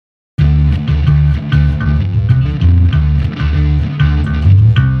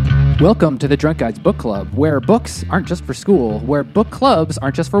Welcome to the Drunk Guys Book Club, where books aren't just for school, where book clubs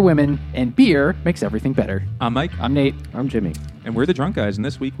aren't just for women, and beer makes everything better. I'm Mike. I'm Nate. I'm Jimmy. And we're the Drunk Guys, and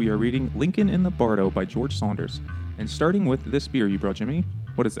this week we are reading Lincoln in the Bardo by George Saunders. And starting with this beer you brought, Jimmy,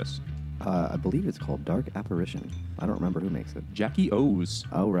 what is this? I believe it's called Dark Apparition. I don't remember who makes it. Jackie O's.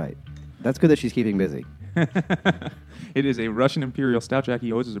 Oh, right. That's good that she's keeping busy. It is a Russian Imperial Stout.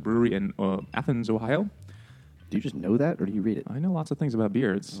 Jackie O's is a brewery in Athens, Ohio. Do you just know that, or do you read it? I know lots of things about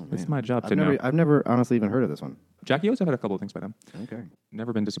beer. It's my job to know. I've never honestly even heard of this one. Jackie O's, I've had a couple of things by them. Okay.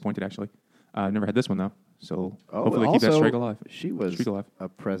 Never been disappointed, actually. Never had this one, though. So Oh, hopefully keep that streak alive. She was Streak alive. a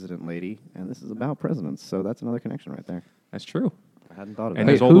president lady, and this is about presidents, so that's another connection right there. That's true. I hadn't thought of And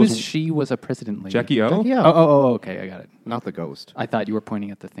that. there's Wait, all who's those- she was a president lady? Jackie O? Jackie O. Oh, okay, I got it. Not the ghost. I thought you were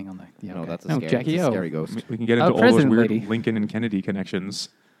pointing at the thing on the... Yeah, No, okay. that's Jackie it's a O. scary ghost. We can get into all those president weird lady. Lincoln and Kennedy connections.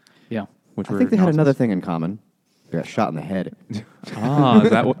 Yeah. Which I were think they had nonsense. another thing in common. They got shot in the head.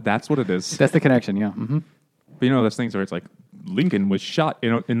 That's what it is. That's the connection, yeah. Mm-hmm. But you know those things where it's like Lincoln was shot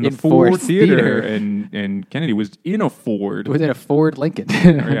in the In Ford Ford Theater, Theater. and Kennedy was in a Ford. Within a Ford Lincoln.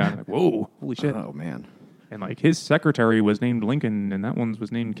 Yeah, like, whoa, holy shit! Oh, man. And like his secretary was named Lincoln, and that one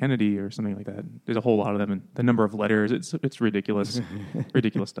was named Kennedy or something like that. There's a whole lot of them, and the number of letters, it's ridiculous,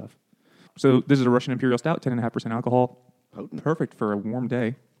 ridiculous stuff. So this is a Russian Imperial Stout, 10.5% alcohol, Potent. perfect for a warm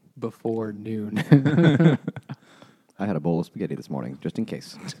day. Before noon. I had a bowl of spaghetti this morning, just in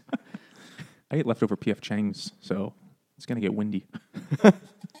case. I ate leftover P.F. Chang's, so it's gonna get windy. It'll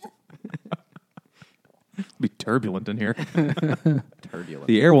be turbulent in here. Turbulent.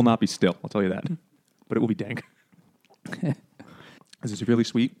 The air will not be still, I'll tell you that. But it will be dank. This is really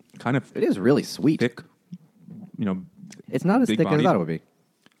sweet, kind of It is really sweet. thick, It's not as Big thick as I bodied. thought it would be.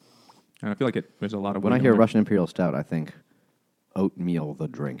 and I feel like there's a lot of When I weight hear on it. Russian Imperial Stout, I think oatmeal the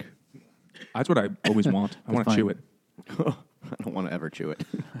drink. That's what I always want. I want to fine. chew it. I don't want to ever chew it.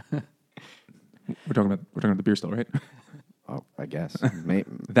 We're talking about the beer still, right? Oh, I guess.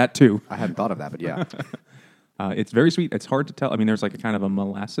 That too. I hadn't thought of that, but yeah. It's very sweet. It's hard to tell. I mean, there's like a kind of a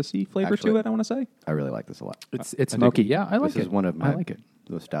molassesy flavor Actually- to it, I want to say. I really like this a lot. It's I dig smoky. it. Yeah, I like This it. is one of I like it.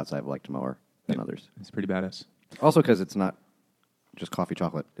 those stouts I've liked more than others. It's pretty badass. Also because it's not just coffee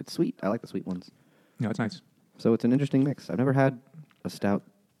chocolate. It's sweet. I like the sweet ones. Yeah, it's nice. So it's an interesting mix. I've never had a stout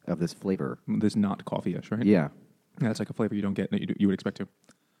of this flavor. This is not coffee-ish, right? Yeah. Yeah, it's like a flavor you don't get that you would expect to.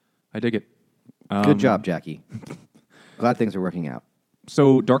 I dig it. Good job, Jackie. Glad things are working out.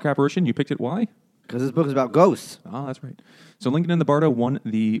 So, Dark Apparition, you picked it. Why? Because this book is about ghosts. Ah, that's right. So, Lincoln in the Bardo won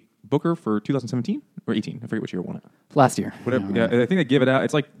the Booker for 2017 or 18. I forget which year it won it. Last year. Whatever. Yeah, I think they give it out.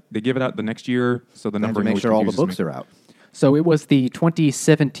 It's like they give it out the next year, so the They have number to make sure all the books are out. So it was the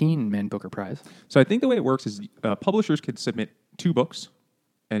 2017 Man Booker Prize. So I think the way it works is publishers could submit two books,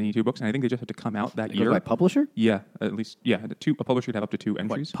 any two books, and I think they just have to come out that It goes year. by publisher? Yeah, at least, yeah. A publisher could have up to two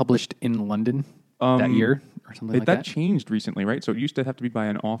entries. Published in London that year or something like that. That changed recently, right? So it used to have to be by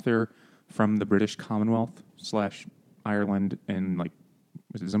an author from the British Commonwealth / Ireland and like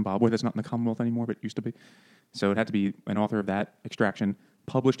was it Zimbabwe? That's not in the Commonwealth anymore, but it used to be. So it had to be an author of that extraction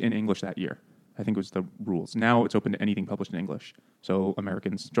published in English that year. I think was the rules. Now it's open to anything published in English. So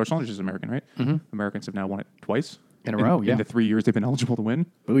Americans, George Saunders is American, right? Mm-hmm. Americans have now won it twice In a row, yeah. In the 3 years they've been eligible to win.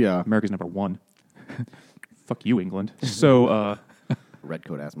 Booyah. America's never won. Fuck you, England. So Red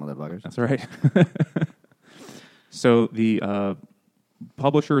coat ass motherfuckers. that's right. So the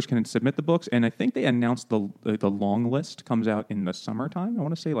publishers can submit the books, and I think they announced the long list comes out in the summertime. I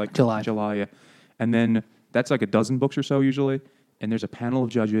want to say like July. yeah. And then that's like a dozen books or so usually. And there's a panel of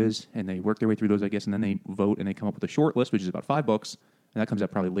judges, and they work their way through those, I guess, and then they vote, and they come up with a short list, which is about 5 books, and that comes out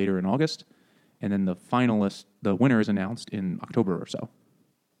probably later in August. And then the finalist, the winner, is announced in October or so.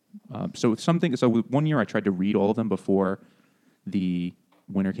 So one year I tried to read all of them before the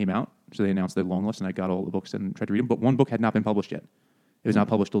winner came out. So they announced the long list, and I got all the books and tried to read them. But one book had not been published yet. It was not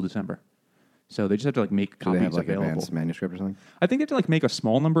published till December. So they just have to like make Do copies they have like available. advanced manuscript or something? I think they have to like make a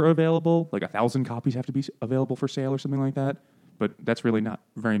small number available, like 1,000 copies have to be available for sale or something like that. But that's really not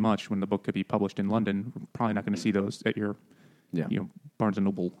very much when the book could be published in London. We're probably not going to see those at your Barnes &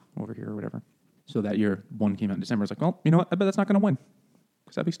 Noble over here or whatever. So that year, one came out in December. It's like, well, you know what? I bet that's not going to win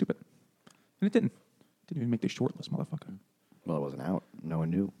because that'd be stupid. And it didn't. Didn't even make the short list, motherfucker. Well, it wasn't out. No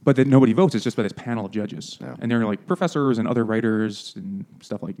one knew. But then nobody votes. It's just by this panel of judges. Yeah. And they're like professors and other writers and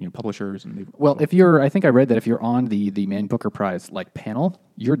stuff like, publishers. And Well, I think I read that if you're on the Man Booker Prize like panel,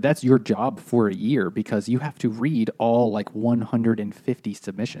 that's your job for a year because you have to read all like 150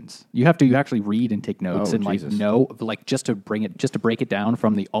 submissions. You have to actually read and take notes Oh, and Jesus. just to break it down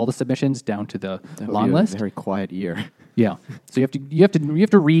from all the submissions down to the That would long be a list. very quiet year. Yeah. So you have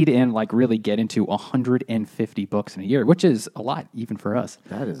to read and like really get into 150 books in a year, which is a lot even for us.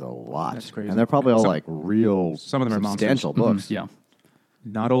 That is a lot. That's crazy. And they're probably all like real, some of them are substantial monsters. books. Yeah.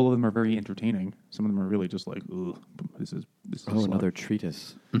 Not all of them are very entertaining. Some of them are really just like, ugh, this is a slog. Another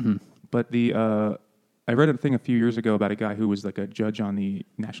treatise. But I read a thing a few years ago about a guy who was like a judge on the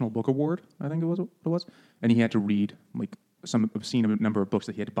National Book Award, I think it was, and he had to read like some obscene number of books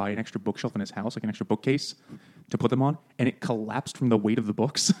that he had to buy an extra bookshelf in his house, like an extra bookcase, to put them on, and it collapsed from the weight of the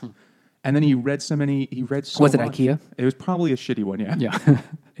books. And then he read so many. He read so Was it much. IKEA? It was probably a shitty one, yeah. Yeah.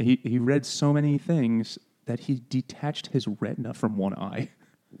 He read so many things that he detached his retina from one eye.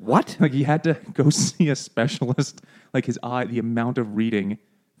 What? Like he had to go see a specialist. Like his eye, the amount of reading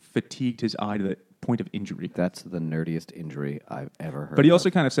fatigued his eye to the point of injury. That's the nerdiest injury I've ever heard. But he of. also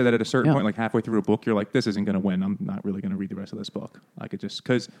kind of said that at a certain Yeah. point, like halfway through a book, you're like, this isn't going to win. I'm not really going to read the rest of this book. I could just,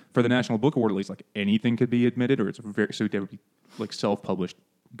 because for the National Book Award, at least, like anything could be admitted, or it's very, so there would be like self-published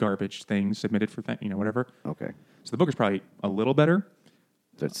garbage things submitted for, whatever. Okay. So the book is probably a little better.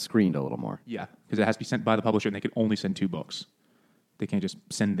 So it's screened a little more. Yeah, because it has to be sent by the publisher, and they can only send 2 books. They can't just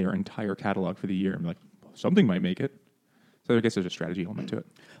send their entire catalog for the year. I'm like, something might make it. So I guess there's a strategy element to it.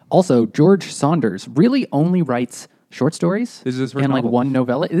 Also, George Saunders really only writes short stories This is his first and like novel. one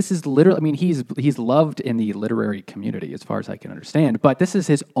novella. This is literally, I mean, he's loved in the literary community as far as I can understand, but this is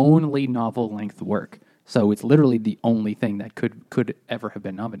his only novel-length work. So it's literally the only thing that could ever have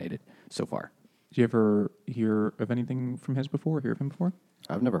been nominated so far. Did you ever hear of anything from his before? Hear of him before?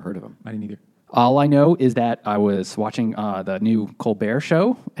 I've never heard of him. I didn't either. All I know is that I was watching the new Colbert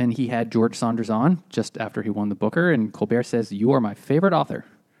show, and he had George Saunders on just after he won the Booker, and Colbert says, "You are my favorite author."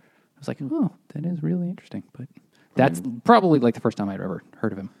 I was like, oh, that is really interesting. But that's probably like the first time I'd ever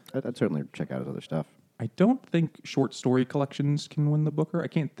heard of him. I'd certainly check out his other stuff. I don't think short story collections can win the Booker. I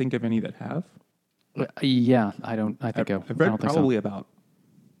can't think of any that have. Yeah, I think I've I read don't think probably so. about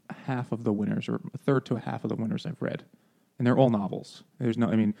half of the winners, or a third to a half of the winners I've read. And they're all novels. There's no,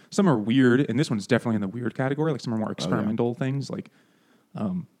 I mean, some are weird, and this one's definitely in the weird category. Like some are more experimental things, like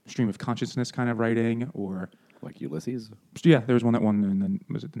stream of consciousness kind of writing, or Like Ulysses? yeah, there was one that won in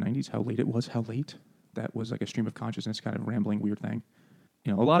was it the 90s? How late it was? How late? That was like a stream of consciousness kind of rambling weird thing.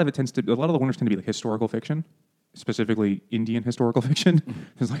 A lot of the winners tend to be like historical fiction, specifically Indian historical fiction.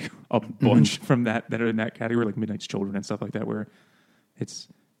 There's like a bunch from that are in that category, like Midnight's Children and stuff like that, where it's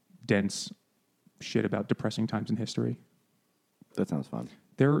dense shit about depressing times in history. That sounds fun.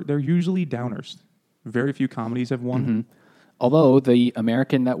 They're usually downers. Very few comedies have won. Although the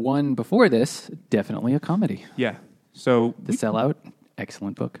American that won before this, definitely a comedy. Yeah. So The Sellout,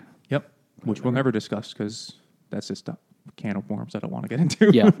 excellent book. yep, which we'll never discuss because that's just a can of worms I don't want to get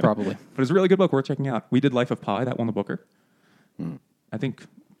into. Yeah, probably. But it's a really good book worth checking out. We did Life of Pi, that won the Booker. I think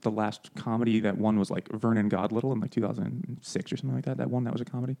the last comedy that won was like Vernon Godlittle in like 2006 or something like that. That one, that was a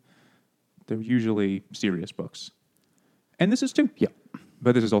comedy. They're usually serious books. And this is too. Yeah.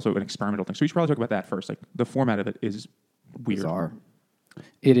 But this is also an experimental thing. So we should probably talk about that first. Like the format of it is weird. Bizarre.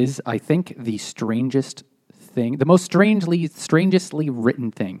 It is, I think, the strangest thing, the most strangestly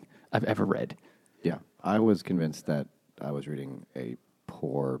written thing I've ever read. Yeah. I was convinced that I was reading a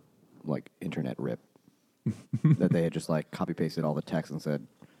poor, like, internet rip. That they had just, like, copy-pasted all the text and said,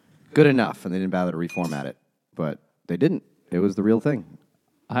 good enough, and they didn't bother to reformat it. But they didn't. It was the real thing.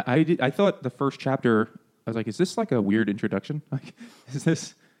 I thought the first chapter, I was like, is this like a weird introduction? Like, is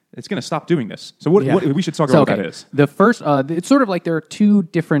this... It's going to stop doing this. So what we should talk about what that is. The first, it's sort of like there are 2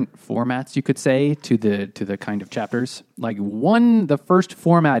 different formats, you could say, to the kind of chapters. Like the first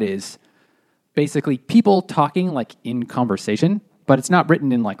format is basically people talking like in conversation, but it's not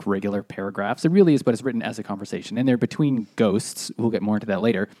written in like regular paragraphs. It really is, but it's written as a conversation. And they're between ghosts. We'll get more into that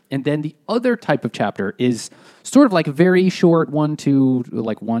later. And then the other type of chapter is sort of like very short 1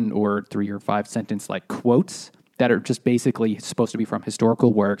 or 3 or 5 sentence like quotes that are just basically supposed to be from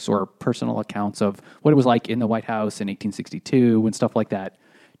historical works or personal accounts of what it was like in the White House in 1862 and stuff like that.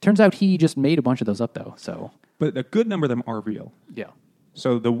 Turns out he just made a bunch of those up, though. So, But a good number of them are real. yeah.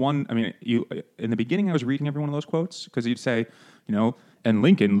 So the one, I mean, in the beginning, I was reading every one of those quotes because you'd say, and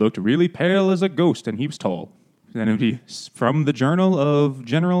Lincoln looked really pale as a ghost and he was tall. And then it would be from the Journal of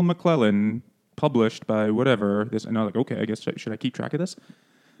General McClellan, published by whatever. This, and I was like, okay, I guess should I keep track of this?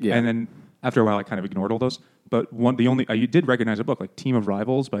 Yeah. And then after a while, I kind of ignored all those. But you did recognize a book like Team of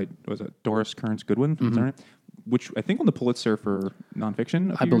Rivals by Doris Kearns Goodwin, is that right? Which I think won the Pulitzer for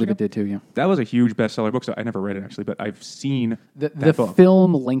nonfiction. I believe it did too, yeah. That was a huge bestseller book. So I never read it actually, but I've seen The that book.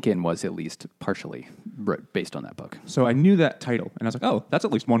 film Lincoln was at least partially based on that book. So I knew that title, and I was like, oh, that's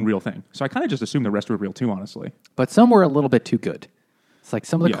at least one real thing. So I kind of just assumed the rest were real too, honestly. But some were a little bit too good. It's like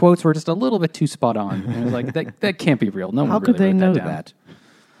some of the Yeah. quotes were just a little bit too spot on. And it was like, that can't be real. No How one could really they wrote know down. that?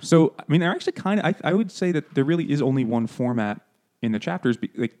 So, I mean, they're actually kind of. I would say that there really is only one format in the chapters.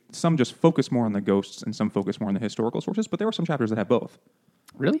 Like some just focus more on the ghosts, and some focus more on the historical sources. But there are some chapters that have both.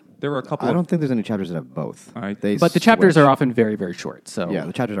 Really? There were a couple. I don't think there's any chapters that have both. All right. But the chapters switch. are often very, very short. So Yeah,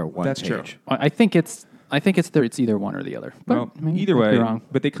 the chapters are one That's page. true. I think it's either one or the other. But Well, I mean, either I could be way, wrong.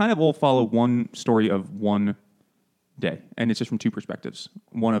 but they kind of all follow one story of one day, and it's just from two perspectives: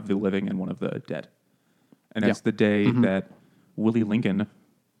 one of the living and one of the dead. And that's Yeah. the day that Willie Lincoln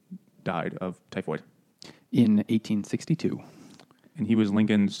died of typhoid, In 1862. and he was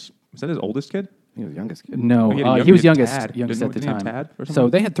Lincoln's. Was that his oldest kid? He was the youngest kid. No, Oh, he had a he was youngest, youngest, Tad. youngest Didn't at the he have time. Tad or So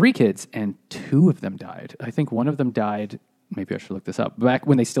something? they had 3 kids, and 2 of them died. I think one of them died. Maybe I should look this up. Back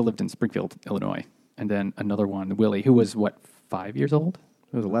when they still lived in Springfield, Illinois, and then another one, Willie, who was 5 years old.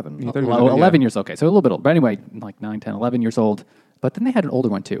 It was 11. Yeah. 30 was Oh, okay, 11 yeah. years, okay. So a little bit old. But anyway, like 9, 10, 11 years old. But then they had an older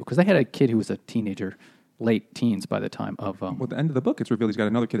one, too, because they had a kid who was a teenager, late teens by the time of... Well, at the end of the book, it's revealed he's got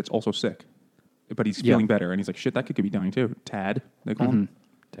another kid that's also sick, but he's Yeah. feeling better, and he's like, "Shit, that kid could be dying too." Tad, they call him.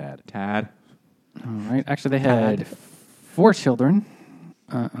 Dad. Tad. all right. Actually, they had 4 children.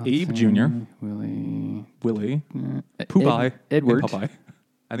 Abe Jr., Willie... Willie, Popeye, Edward. and Popeye.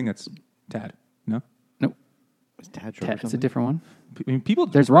 I think that's Tad. No, Nope. Was Dad short or Tad. It's a something? different one. I mean, people.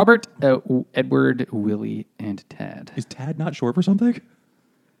 There's Robert, Edward, Willie, and Tad. Is Tad not short for something?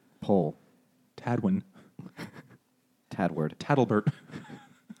 Pole. Tadwin, Tadward. Taddlebert.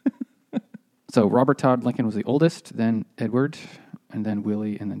 So Robert Todd Lincoln was the oldest, then Edward, and then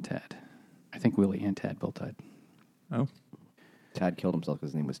Willie, and then Tad. I think Willie and Tad both died. Oh, Tad killed himself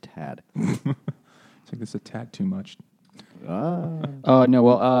because his name was Tad. it's like this is a tad too much. Ah. No,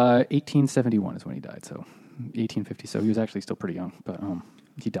 well, 1871 is when he died, so 1850. So he was actually still pretty young, but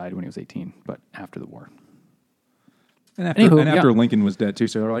he died when he was 18, but after the war. And after, Anywho, and after yeah. Lincoln was dead too,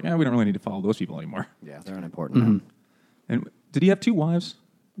 so they're like, we don't really need to follow those people anymore. Yeah, they're unimportant. Mm-hmm. now. And did he have 2 wives?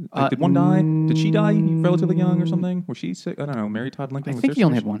 Like, did one die? Did she die relatively young or something? Was she sick? I don't know. Mary Todd Lincoln. I was think there he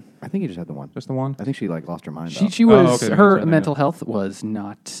only had some- one. I think he just had the one. Just the one. I think she lost her mind. She Oh, was, okay, her okay, mental health was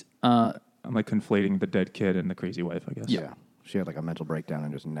not, I'm like conflating the dead kid and the crazy wife, I guess. Yeah. She had like a mental breakdown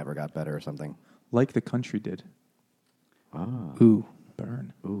and just never got better or something. Like the country did. ooh.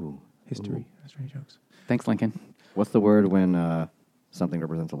 Burn. Ooh. History. History jokes. Thanks, Lincoln. What's the word when something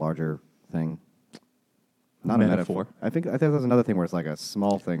represents a larger thing? Not Metaphor. a metaphor. I think there's another thing where it's like a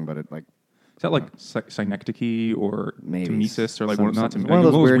small thing, but it like Is that like synecdoche or maybe temesis or like some- one, not some- like one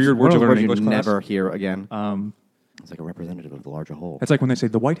of those weird words you one learn of in those English you class? never hear again. It's like a representative of the larger whole. It's like when they say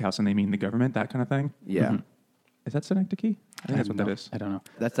the White House and they mean the government, that kind of thing. Yeah, Is that synecdoche? I think that's what that is. I don't know.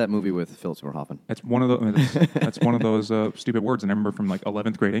 that's that movie with Philip Seymour Hoffman. That's one of the. That's one of those stupid words I remember from like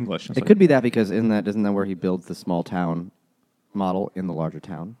 11th grade English. It's It like, could be that because isn't that where he builds the small town model in the larger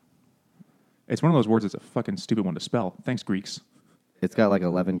town? It's one of those words that's a fucking stupid one to spell. Thanks, Greeks. It's got like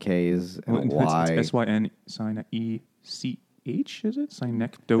 11 Ks and a Y. It's S-Y-N Synech, is it?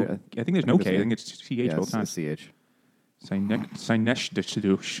 Synecdo. I think there's no I think K. I it's- think it's CH Yeah, both it's times. a CH.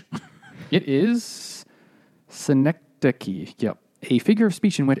 Synecdoche. It is synecdoche. Yep. A figure of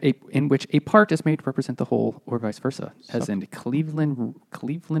speech in which a part is made to represent the whole, or vice versa. As in Cleveland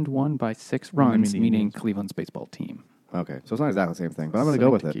won by 6 runs, meaning Cleveland's baseball team. Okay, so it's not exactly the same thing, but I'm going to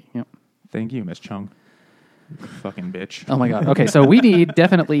go with it. Synecdoche, Yep. Thank you, Miss Chung. You fucking bitch. Oh my God. Okay, so we need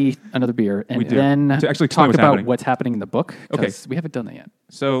definitely another beer, and We do. then To actually explain talk what's about happening. what's happening in the book. Okay. 'Cause we haven't done that yet.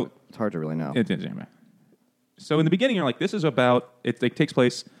 So It's hard to really know. So in the beginning, you're like, this is about it. It takes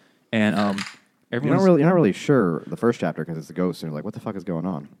place, and You're everyone's not really sure the first chapter because it's a ghost, and you're like, what the fuck is going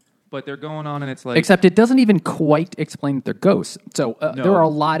on? but they're going on, and it's like Except it doesn't even quite explain that they're ghosts. So No. there are a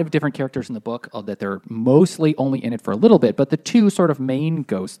lot of different characters in the book that they're mostly only in it for a little bit. But the 2 sort of main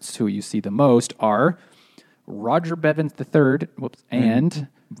ghosts who you see the most are Roger Bevins III, and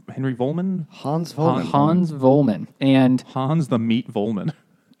Henry Volman, Hans Volman. Hans Volman. And Hans the Meat Volman,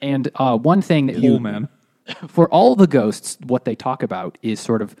 one thing that Whole man. for all the ghosts, what they talk about is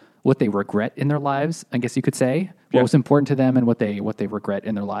sort of what they regret in their lives, I guess you could say. What Yeah. was important to them and what they regret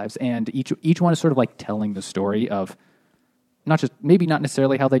in their lives. And each one is sort of like telling the story of maybe not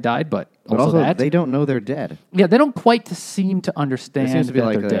necessarily how they died, but But also also, that. they don't know they're dead. Yeah, they don't quite seem to understand It seems to be that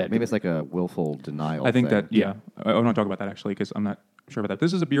like they're dead. maybe it's like a willful denial. I think thing. that yeah. I want to talk about that actually because I'm not sure about that.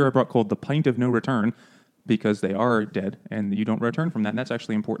 This is a beer I brought called the Pint of No Return because they are dead and you don't return from that, and that's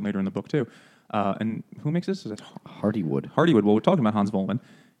actually important later in the book too. And who makes this? Is it Hardywood. Hardywood? Well, we're talking about Hans Volman.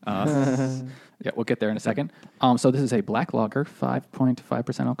 Yeah, we'll get there in a second. So this is a black lager,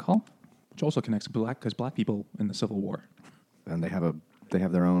 5.5% alcohol. Which also connects black people in the Civil War. And they have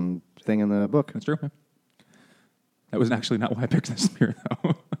their own thing in the book. That's true. Yeah. That was actually not why I picked this beer,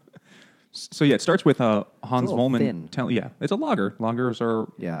 though. So yeah, it starts with Hans little Vollman. thin. Yeah, it's a lager. Lagers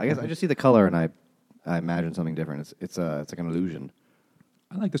are Yeah, I guess I just see the color and I imagine something different. It's like an illusion.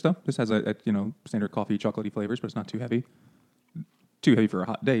 I like this stuff. This has a standard coffee, chocolatey flavors, but it's not too heavy. Too heavy for a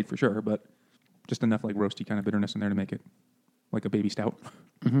hot day, for sure, but just enough like roasty kind of bitterness in there to make it like a baby stout.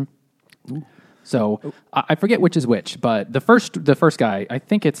 So I forget which is which, but the first guy, I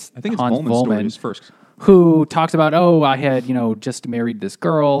think it's Hans Vollman's story is Vollman, first. who talks about, I had just married this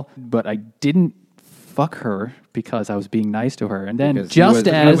girl, but I didn't fuck her because I was being nice to her, and then Because just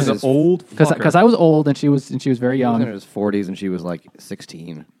he as was an old fucker. because I was old and she was very He was in young. his 40s and she was like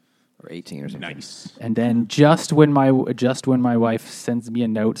 16 or 18 or something. Nice. And then just when my wife sends me a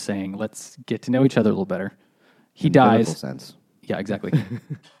note saying, "Let's get to know each other a little better," he In biblical dies. sense. Yeah, exactly.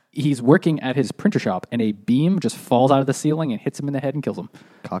 He's working at his printer shop, and a beam just falls out of the ceiling and hits him in the head and kills him.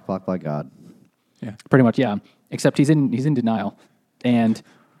 Cock blocked by God. Yeah. Pretty much, yeah. Except he's in denial, and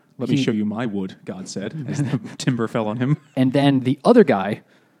Let me show you my wood, God said, as the timber fell on him. And then the other guy,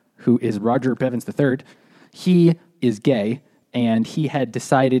 who is Roger Bevins III, he is gay, and he had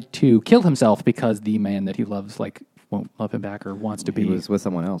decided to kill himself because the man that he loves won't love him back or wants to He be. was with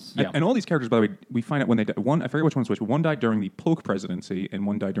someone else. Yeah. And all these characters, by the way, we find out when they died. One, I forget which one's which. One died during the Polk presidency, and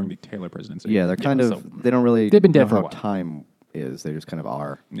one died during the Taylor presidency. Yeah, they're kind so of, they don't really they've been dead know for a how while. time is. They just kind of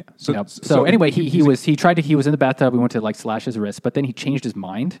are. Yeah. Yep. So anyway, he was in the bathtub. We went to slash his wrist, but then he changed his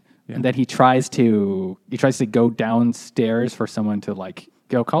mind, and then he tries to go downstairs for someone to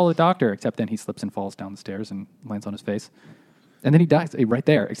go call a doctor. Except then he slips and falls down the stairs and lands on his face, and then he dies right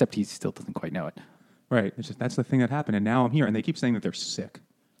there. Except he still doesn't quite know it. Right. It's just, that's the thing that happened, and now I'm here, and they keep saying that they're sick.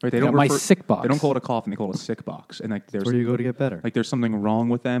 Right. They Yeah, don't my sick box. They don't call it a cough, and they call it a sick box. And there's Where do you go to get better? there's something wrong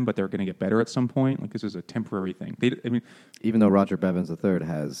with them, but they're going to get better at some point. This is a temporary thing. Even though Roger Bevins III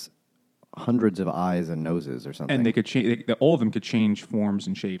has hundreds of eyes and noses or something. And they could change. All of them could change forms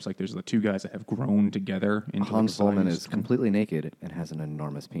and shapes. There's the two guys that have grown together into Hans a Vollman size. is completely naked and has an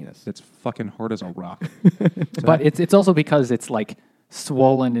enormous penis. It's fucking hard as a rock. But it's also because it's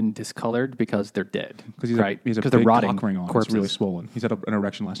swollen and discolored because they're dead. Because he's right? he's a Because they're big rotting cock ring on. corpses. It's really swollen. He's had an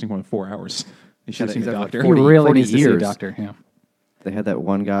erection lasting more than 4 hours. He should have seen he's the had like doctor. He 40 really 40 needs to see a years. doctor. Yeah. They had that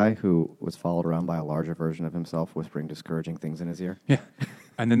one guy who was followed around by a larger version of himself, whispering discouraging things in his ear. Yeah.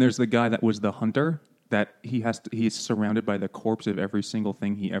 And then there's the guy that was the hunter that he's surrounded by the corpse of every single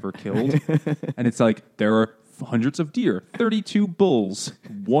thing he ever killed. And it's there are hundreds of deer, 32 bulls,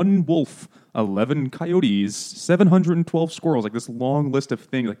 1 wolf, 11 coyotes, 712 squirrels, this long list of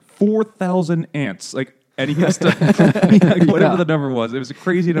things, 4,000 ants, and he has to, whatever the number was, it was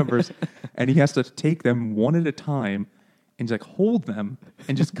crazy numbers, and he has to take them one at a time and just hold them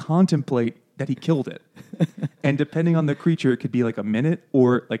and just contemplate that he killed it. And depending on the creature, it could be a minute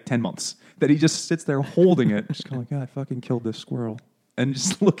or 10 months that he just sits there holding it, just going, God, I fucking killed this squirrel. And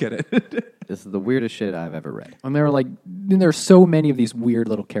just look at it. This is the weirdest shit I've ever read. And there are so many of these weird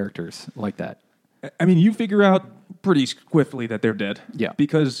little characters like that. I mean, you figure out pretty swiftly that they're dead. Yeah.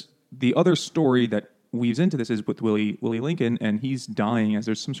 Because the other story that weaves into this is with Willie Lincoln, and he's dying as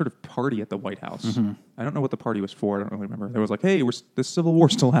there's some sort of party at the White House. Mm-hmm. I don't know what the party was for. I don't really remember. There was hey, the Civil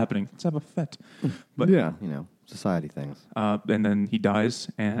War's still happening. Let's have a fete. But Yeah, society things. and then he dies,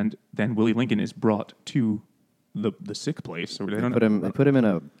 and then Willie Lincoln is brought to the sick place. Or they don't know. They put him in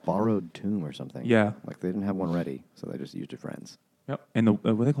a borrowed tomb or something. Yeah. They didn't have one ready, so they just used it friends. Yep. And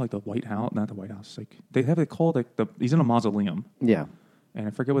what they call the White House, not the White House. They call it he's in a mausoleum. Yeah, And I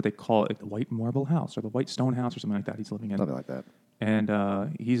forget what they call it, the White Marble House or the White Stone House or something like that he's living in. something like that.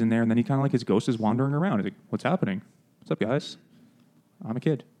 And he's in there, and then he kind of his ghost is wandering around. He's like, what's happening? What's up, guys? I'm a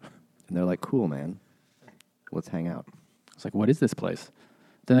kid. And they're like, cool, man. Let's hang out. It's what is this place?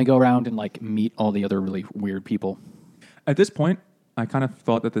 Then they go around and meet all the other really weird people. At this point, I kind of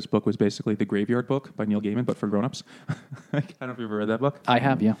thought that this book was basically the Graveyard Book by Neil Gaiman, but for grown-ups. I don't know if you've ever read that book. I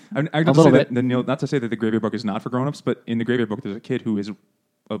have, yeah. I A little bit. Not to say that the Graveyard Book is not for grown-ups, but in the Graveyard Book, there's a kid who is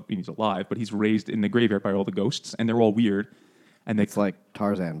he's alive, but he's raised in the graveyard by all the ghosts, and they're all weird. And It's like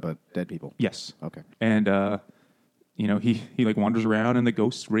Tarzan, but dead people. yes, Okay. and he wanders around, and the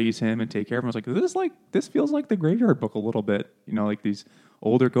ghosts raise him and take care of him. I was like, this feels like the Graveyard Book a little bit. These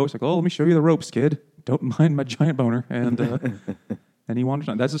older ghosts, let me show you the ropes, kid. Don't mind my giant boner, and and he wanders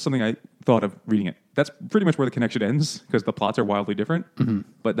on. That's just something I thought of reading it. That's pretty much where the connection ends because the plots are wildly different. Mm-hmm.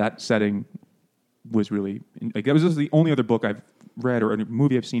 But that setting was really that was just the only other book I've read or a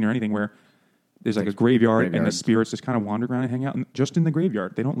movie I've seen or anything where there's a graveyard and the spirits just kind of wander around and hang out just in the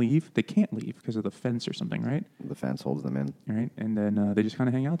graveyard. They don't leave. They can't leave because of the fence or something, right? The fence holds them in. Right, and then they just kind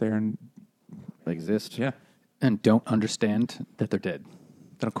of hang out there and They exist. yeah. And don't understand that they're dead.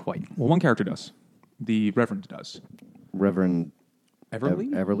 They don't quite. Well, one character does. The Reverend does. Reverend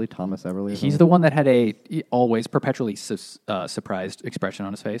Everly? Thomas Everly. He's the one that had a always perpetually surprised expression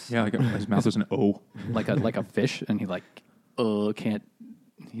on his face. Yeah, like his mouth is an O. like a fish, and he can't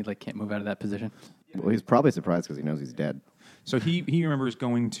move out of that position. Well, he's probably surprised because he knows he's dead. So he remembers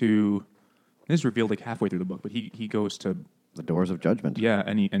going to. This is revealed like halfway through the book, but he goes to The doors of judgment. yeah,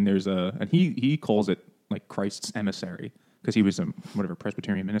 and he calls it like Christ's emissary because he was a whatever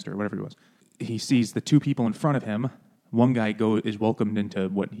Presbyterian minister or whatever he was. He sees the two people in front of him. One guy is welcomed into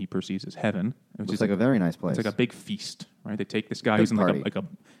what he perceives as heaven. It's like a very nice place. It's like a big feast, right? They take this guy Big who's in party. like a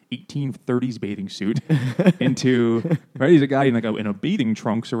 1830s bathing suit into right. He's a guy in a bathing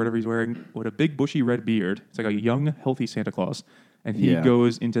trunks or whatever he's wearing with a big bushy red beard. It's like a young, healthy Santa Claus, and he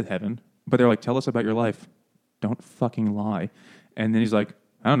goes into heaven. But they're like, "Tell us about your life. Don't fucking lie." And then he's like,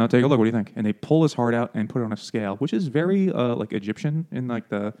 "I don't know. Take a look. What do you think?" And they pull his heart out and put it on a scale, which is very like Egyptian in like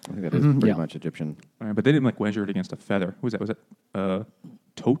the. I think that is pretty much Egyptian. But they didn't like measure it against a feather. Who was that? Was it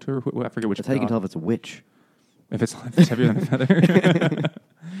Tote or I forget which. That's how you can tell if it's a witch. If it's heavier than a feather.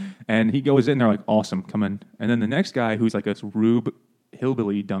 And he goes in, they're like, awesome, come in. And then the next guy, who's like this rube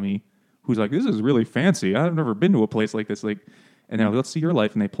hillbilly dummy, who's like, this is really fancy. I've never been to a place like this. Like, and they're like, let's see your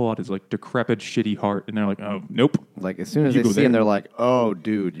life. And they pull out his like decrepit, shitty heart. And they're like, oh, nope. Like as soon as You they go see him, there. they're like, "Oh,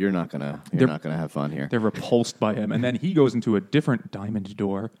 dude, you're not gonna have fun here." They're repulsed by him. And then he goes into a different diamond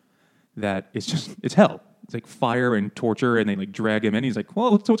door that is just, it's hell. It's like fire and torture. And they like drag him in. He's like,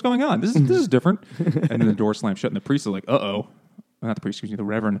 well, so what's going on? This is different. And then the door slams shut. And the priest is like, uh-oh. Not the priest, excuse me, the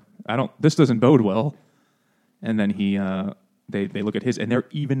reverend. This doesn't bode well. And then they look at his, and they're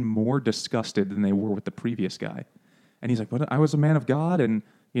even more disgusted than they were with the previous guy. And he's like, "What? I was a man of God, and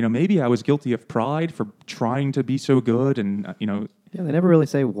maybe I was guilty of pride for trying to be so good, and Yeah, they never really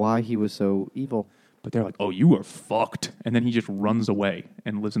say why he was so evil. But they're like, oh, you are fucked. And then he just runs away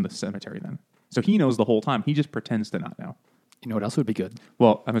and lives in the cemetery then. So he knows the whole time. He just pretends to not know. You know what else would be good?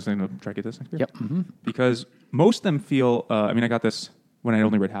 Well, I'm just going to try to get this next year. Yep. Mm-hmm. Because most of them feel, I got this when I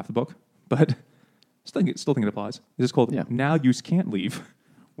only read half the book, but still think it applies. This is called Now Yous Can't Leave,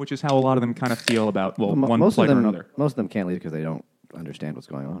 which is how a lot of them kind of feel about, one most plight of or them, another. Most of them can't leave because they don't understand what's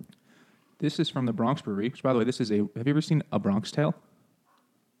going on. This is from the Bronx Brewery, which, by the way, have you ever seen A Bronx Tale?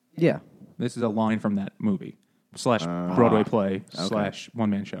 Yeah. This is a line from that movie / Broadway play /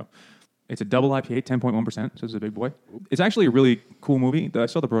 one-man show. It's a double IPA, 10.1%, so it's a big boy. It's actually a really cool movie. I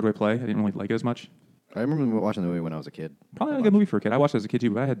saw the Broadway play. I didn't really like it as much. I remember watching the movie when I was a kid. Probably not a good movie for a kid. I watched it as a kid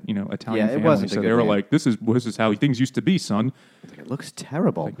too, but I had Italian it family, wasn't a so good they were movie. like, "This is how things used to be, son." It looks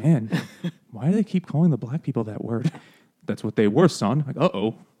terrible. Like, man, why do they keep calling the black people that word? That's what they were, son. Like,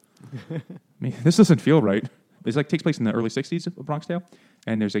 uh-oh. I mean, this doesn't feel right. It takes place in the early 60s of Bronx Tale,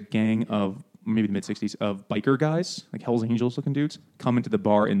 and there's a gang of, maybe the mid-60s, of biker guys, like Hells Angels-looking dudes, come into the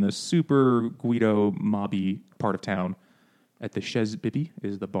bar in the super Guido mobby part of town. At the Chez Bibi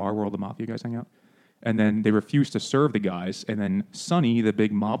is the bar where all the mafia guys hang out. And then they refuse to serve the guys, and then Sonny, the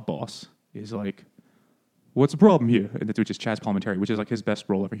big mob boss, is like, "What's the problem here?" And which is Chaz Palminteri, which is like his best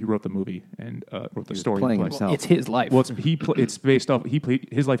role ever. He wrote the movie and wrote the story. playing of the play. himself. It's his life. Well, it's based off.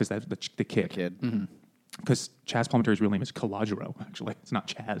 His life is that the kid. Kid. Because Chaz Palminteri's real name is Calogero, actually. It's not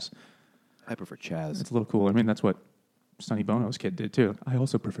Chaz. I prefer Chaz. It's a little cool. I mean, that's what Sonny Bono's kid did, too. I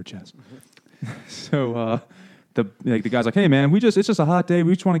also prefer Chaz. So the guy's like, "Hey, man, it's just a hot day.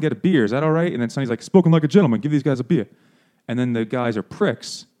 We just want to get a beer. Is that all right?" And then Sonny's like, "Spoken like a gentleman. Give these guys a beer." And then the guys are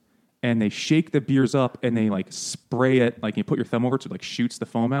pricks, and they shake the beers up, and they, spray it. Like, you put your thumb over it, so it, shoots the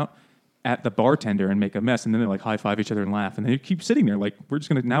foam out at the bartender and make a mess, and then they high-five each other and laugh, and they keep sitting there like, we're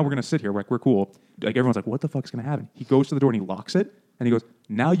gonna sit here, like, we're cool. Like, everyone's like, what the fuck's gonna happen? He goes to the door and he locks it, and he goes,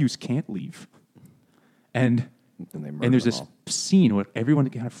 "Now yous can't leave." And there's this scene where everyone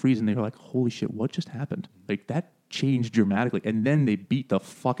kind of freezes, and they're like, holy shit, what just happened? Like, that changed dramatically, and then they beat the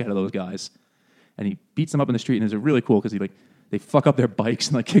fuck out of those guys, and he beats them up in the street, and it's really cool because they fuck up their bikes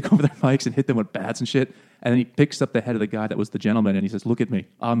and kick over their bikes and hit them with bats and shit. And then he picks up the head of the guy that was the gentleman and he says, "Look at me.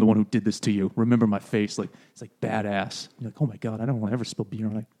 I'm the one who did this to you. Remember my face." It's badass. You're like, oh my God, I don't want to ever spill beer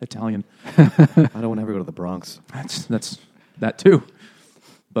on Italian. I don't want to ever go to the Bronx. That's that too.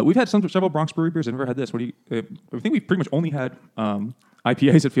 But we've had several Bronx Brewery beers. I've never had this. I think we've pretty much only had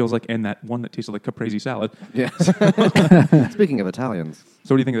IPAs, it feels like, and that one that tasted like caprese salad. Yeah. Speaking of Italians.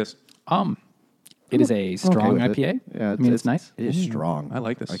 So what do you think of this? It is a strong with it. IPA. Yeah, it's nice. It is strong. I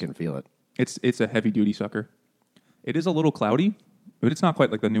like this. I can feel it. It's a heavy-duty sucker. It is a little cloudy, but it's not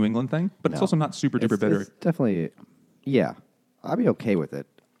quite like the New England thing. But it's No. also not super duper bitter. It's definitely, yeah. I'd be okay with it.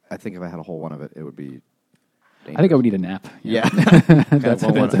 I think if I had a whole one of it, it would be dangerous. I think I would need a nap. Yeah. That's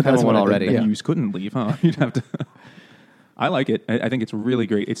one what I already. think. Yeah. Yeah. You couldn't leave, huh? You'd have to. I like it. I think it's really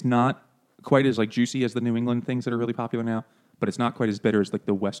great. It's not quite as like juicy as the New England things that are really popular now, but it's not quite as bitter as like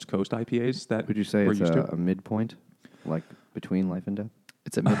the West Coast IPAs that Would you say we're it's used to. a midpoint, like between life and death?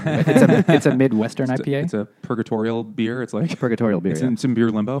 It's a it's a Midwestern IPA. It's a purgatorial beer. It's like Purgatorial beer. it's Yeah. in some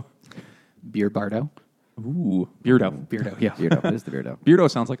beer limbo. Beer Bardo. Ooh, Beardo. Beardo. Yeah. Beardo. It is the Beardo. Beardo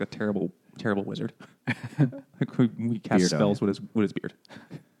sounds like a terrible, terrible wizard. Like we cast Beardo. spells with his beard,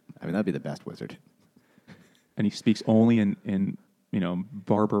 I mean, that'd be the best wizard. and he speaks only in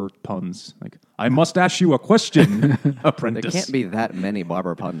barber puns. Like, I must ask you a question, There apprentice. can't be that many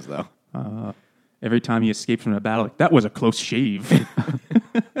barber puns, though. Every time he escapes from a battle, like, that was a close shave.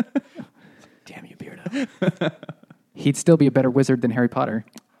 Damn you, Beardo. He'd still be a better wizard than Harry Potter.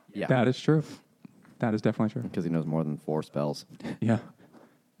 Yeah. That is true. That is definitely true. Because he knows more than 4 spells. Yeah.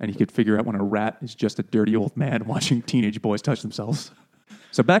 And he could figure out when a rat is just a dirty old man watching teenage boys touch themselves.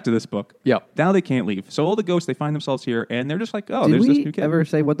 So back to this book. Yep. Now they can't leave. So all the ghosts, they find themselves here, and they're just like, oh, Did there's this we new kid. ever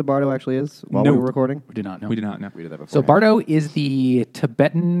say what the Bardo actually is while No. we were recording? We did not know. We did not know. We did that before. So Bardo is the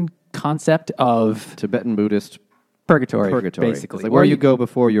Tibetan concept of Tibetan Buddhist purgatory, purgatory. basically. It's like where you go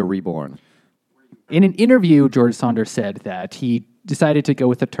before you're reborn. In an interview, George Saunders said that he decided to go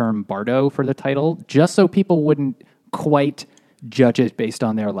with the term Bardo for the title just so people wouldn't quite judge it based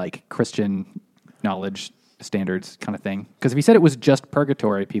on their like Christian knowledge standards kind of thing. Because if he said it was just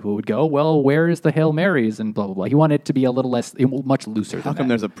purgatory, people would go, well, where is the Hail Marys and blah, blah, blah. He wanted it to be a little less, much looser How than come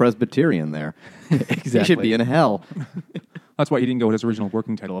that. there's a Presbyterian there? Exactly. He should be in hell. That's why he didn't go with his original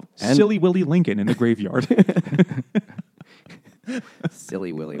working title of And- Silly Willie Lincoln in the Graveyard.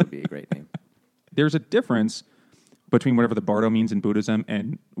 Silly Willy would be a great name. There's a difference between whatever the Bardo means in Buddhism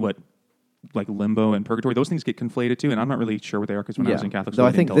and what like limbo and purgatory. Those things get conflated too, and I'm not really sure what they are because when I was in Catholic school, So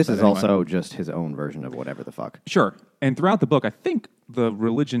I they think didn't tell us this is that anyway. also just his own version of whatever the fuck. Sure. And throughout the book, I think the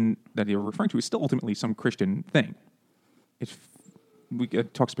religion that you're referring to is still ultimately some Christian thing. If we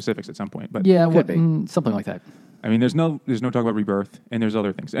could talk specifics at some point, but Yeah, Could be. something like that. I mean, there's no talk about rebirth, and there's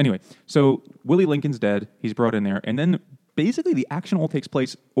other things. Anyway, so Willie Lincoln's dead. He's brought in there, and then basically the action all takes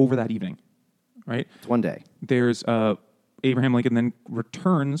place over that evening, right? It's one day There's Abraham Lincoln then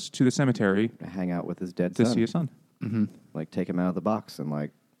returns to the cemetery to hang out with his dead to son. see his son. Like take him out of the box and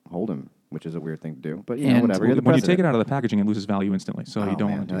like hold him, which is a weird thing to do. But And whatever. You're the When you take president. it out of the packaging, it loses value instantly. So you don't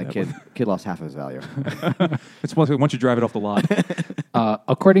man. want to do And that. that kid lost half of his value. It's once you drive it off the lot.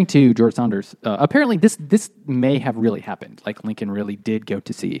 According to George Saunders, apparently this may have really happened. Like Lincoln really did go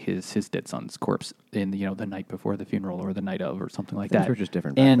to see his dead son's corpse in the night before the funeral or the night of or something like Things that. were just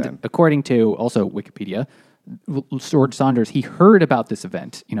different back And then. according to also Wikipedia, George Saunders, he heard about this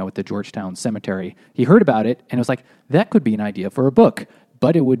event, at the Georgetown Cemetery. He heard about it and it was like, that could be an idea for a book,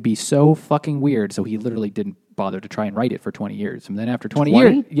 but it would be so fucking weird. So he literally didn't bother to try and write it for 20 years. And then after 20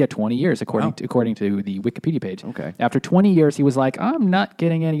 years, 20 years, according to the Wikipedia page. Okay. After 20 years, he was like, I'm not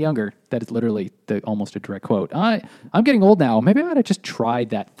getting any younger. That is literally almost a direct quote. I'm getting old now. Maybe I ought to just try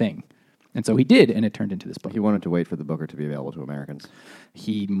that thing. And so he did, and it turned into this book. He wanted to wait for the Booker to be available to Americans.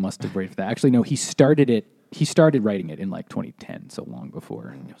 He must have waited for that. Actually, no, he started writing it in like 2010, so long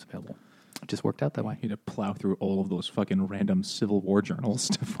before it was available. It just worked out that way. You had to plow through all of those fucking random Civil War journals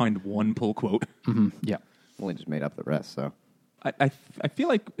to find one pull quote. Yeah. Well, he just made up the rest, so. I feel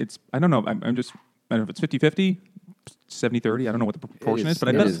like it's, I don't know, I don't know if it's 50-50, 70-30, I don't know what the proportion is, but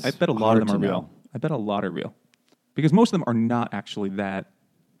I bet a lot of them are hard to real. know. I bet a lot are real. Because most of them are not actually that.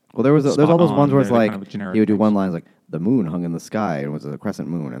 Well, there's all those Spot ones on. where it's They're like, kind of generic he would do things. one line like, the moon hung in the sky, and it was a crescent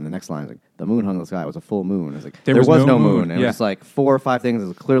moon, and the next line is like, the moon hung in the sky, it was a full moon. It's like, there was no moon. And yeah. it was like 4 or 5 things that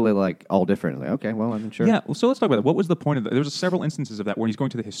was clearly like all different. Like, okay, well, I'm sure. Yeah, well, so let's talk about that. What was the point of that? There was several instances of that where he's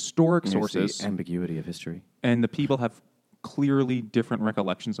going to the historic And there's sources, the ambiguity of history. and the people have clearly different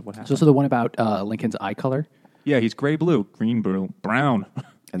recollections of what happened. So also the one about Lincoln's eye color. Yeah, he's gray, blue, green, blue, brown.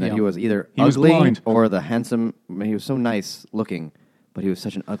 And then Yeah. he was either He was ugly blind. or the handsome. I mean, he was so nice looking, but he was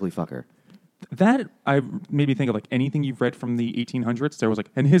such an ugly fucker. That made me think of like anything you've read from the 1800s. There was like,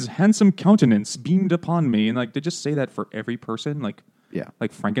 and his handsome countenance beamed upon me, and like they just say that for every person. Like, Yeah.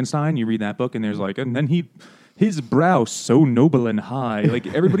 like Frankenstein. You read that book, and there's like, and then his brow so noble and high. Like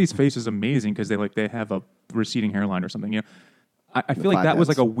everybody's face is amazing because they have a receding hairline or something. I feel like that was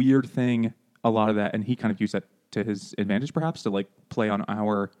like flatheads. a weird thing. A lot of that, and he kind of used that to his advantage, perhaps, to like play on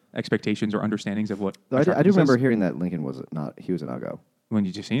our expectations or understandings of what. So I do attractiveness remember is. hearing that Lincoln was not. He was an uggo. When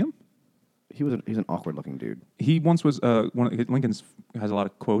did you see him? He's an awkward looking dude. He once was Lincoln's has a lot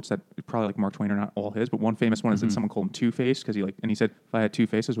of quotes that probably like Mark Twain are not all his, but one famous one is that someone called him Two-Faced because he said, if I had 2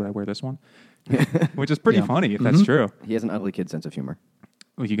 faces, would I wear this one? Which is pretty Yeah. funny if that's true. He has an ugly kid sense of humor.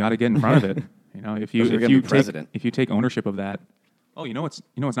 Well, you got to get in front of it. If you Because we're if gonna you be president. if you take ownership of that. Oh, it's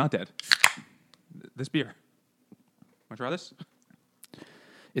not dead. This beer. Want to try this?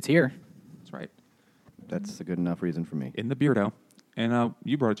 It's here. That's right. That's a good enough reason for me. In the Beardo. And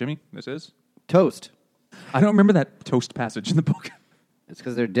you brought it, Jimmy. This is? Toast. I don't remember that toast passage in the book. It's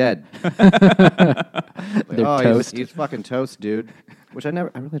because they're dead. They're toast. He's fucking toast, dude. Which I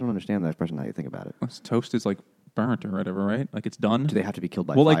really don't understand that expression. How you think about it? Toast is like burnt or whatever, right? Like it's done. Do they have to be killed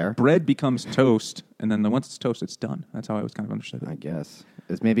by well, fire? like bread becomes toast, and then once it's toast, it's done. That's how I always kind of understood it. I guess.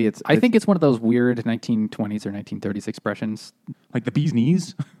 Maybe it's. I think it's one of those weird 1920s or 1930s expressions Like the bee's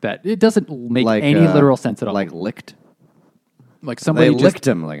knees. that it doesn't make like, any literal sense at all. Like licked. Like somebody They just licked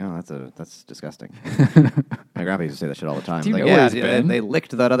him. Like, oh, that's disgusting. My grandpa used to say that shit all the time. Do you Like, know yeah, where he's been? they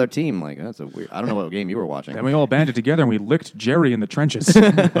licked that other team. Like, that's a weird. I don't know what game you were watching. And we all banded together and we licked Jerry in the trenches.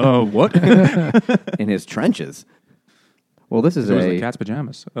 What? In his trenches. Well, this is It was the cat's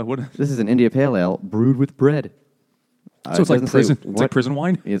pajamas. What? This is an India Pale Ale brewed with bread. So it's like doesn't say prison. It's what- like prison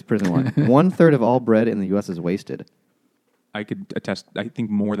wine. It's prison wine. 1/3 of all bread in the U.S. is wasted. I could attest. I think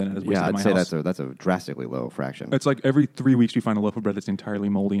more than it is wasted Yeah, in I'd my say house. that's a drastically low fraction. It's like every 3 weeks we find a loaf of bread that's entirely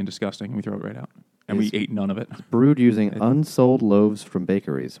moldy and disgusting, and we throw it right out. And we ate none of it. Brewed using unsold loaves from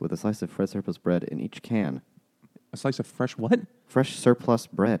bakeries with a slice of fresh surplus bread in each can. A slice of fresh what? Fresh surplus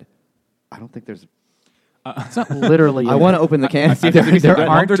bread. I don't think there's. it's not literally. I want to open the can. See if there- there's there I want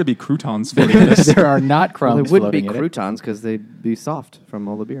aren't- there to be croutons floating in this. there are not Well, crumbs. there would be floating in it. croutons because they'd be soft from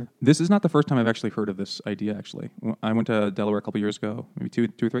all the beer. This is not the first time I've actually heard of this idea, actually. I went to Delaware a couple years ago, maybe two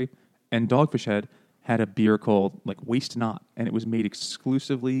or three, and Dogfish Head had a beer called, like, Waste Not, and it was made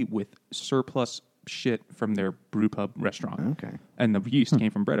exclusively with surplus shit from their brew pub restaurant. Okay. And the yeast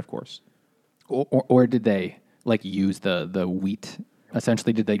came from bread, of course. Or did they like use the wheat?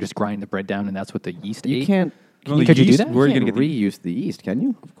 Essentially, did they just grind the bread down and that's what the yeast You ate? can't. Well, the Could you do yeast- that? Where are you can't going to get the... reuse the yeast? Can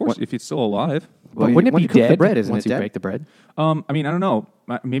you? Of course, if it's still alive. But wouldn't it when be you cook the dead bread, isn't once it you dead? bake the bread? I mean, I don't know.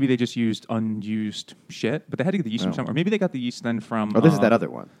 Maybe they just used unused shit, but they had to get the yeast from Oh. somewhere. Or maybe they got the yeast then from... Oh, this is that other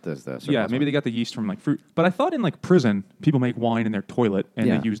one. There's the Yeah, surplus maybe one. they got the yeast from, like, fruit. But I thought in, like, prison, people make wine in their toilet, and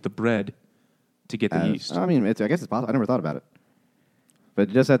Yeah. they use the bread to get the yeast. I mean, I guess it's possible. I never thought about it. But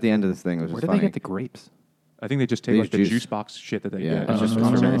just at the end of this thing, it was Where just did they funny. get the grapes? I think they just take They like the use juice juice. box shit that they Yeah, get. it's just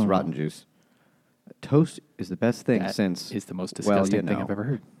Oh. it's rotten juice. Toast is the best thing That since is the most well, disgusting you thing know. I've ever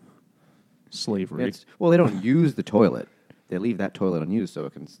heard. slavery. Well, they don't use the toilet. They leave that toilet unused so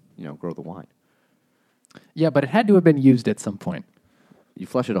it can, grow the wine. Yeah, but it had to have been used at some point. You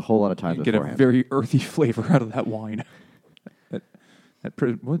flush it a whole lot of times You get a beforehand. very earthy flavor out of that wine. that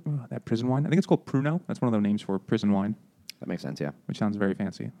prison wine. I think it's called Pruno. That's one of the names for prison wine, That makes sense, yeah. which sounds very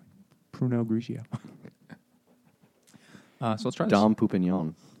fancy. Pruno Grigio. So let's try this. Dom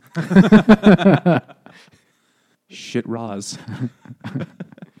Poupignon. Shit Roz.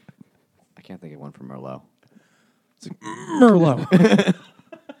 I can't think of one from Merlot. It's like, Merlot.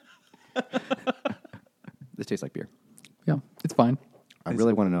 This tastes like beer. Yeah, it's fine. I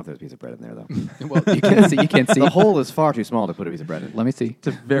really want to know if there's a piece of bread in there, though. Well, you can't see. You can't see. The hole is far too small to put a piece of bread in. Let me see. It's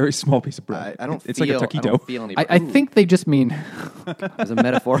a very small piece of bread. I don't It's feel, like a I don't taquito. feel any I think they just mean. There's a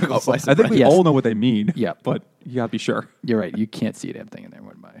metaphorical slice I of think bread. we Yes. all know what they mean. Yeah. But you gotta be sure. You're right. You can't see a damn thing in there.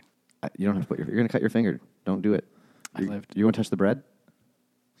 What am I? You don't have to put you're going to cut your finger. Don't do it. I lived. You want to touch the bread?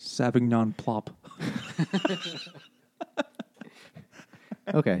 Savignon plop.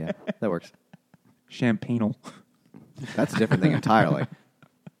 Okay, yeah. That works. Champagnel. That's a different thing entirely.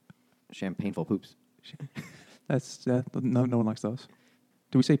 Champagneful poops. That's no one likes those.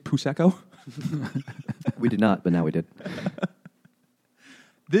 Do we say Prosecco? We did not, but now we did.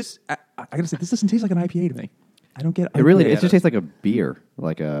 This I gotta say, this doesn't taste like an IPA to me. I don't get It really IPA it out just of tastes like a beer,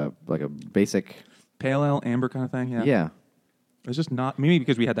 like a basic. pale ale, amber kind of thing. Yeah. Yeah. It's just not maybe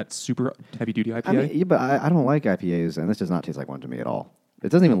because we had that super heavy duty IPA. I mean, yeah, but I don't like IPAs, and this does not taste like one to me at all. It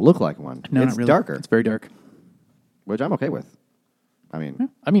doesn't even look like one. No, it's not really. darker, It's very dark. which I'm okay with. I mean,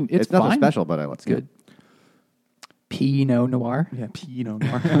 I mean, it's nothing fine. special, but it's good. Pinot Noir. yeah, Pinot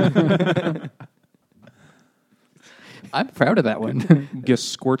Noir. I'm proud of that one.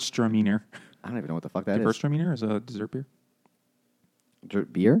 Gewürztraminer. I don't even know what the fuck that is. Gewürztraminer is a dessert beer.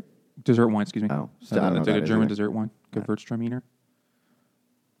 Beer? Dessert wine, excuse me. Oh, still I don't know it's what like that a is German either. dessert wine. Gewürztraminer.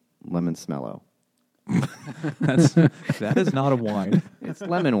 Lemon smello. That is not a wine. It's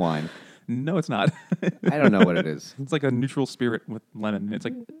lemon wine. No, it's not. I don't know what it is. It's like a neutral spirit with lemon. It's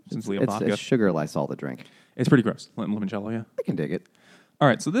like essentially a It's vodka. a sugar Lysol to drink. It's pretty gross. Limoncello, yeah. I can dig it. All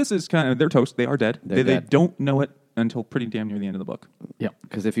right, so this is kind of, they're toast. They are dead. They're They dead. don't know it until pretty damn near the end of the book. Yeah.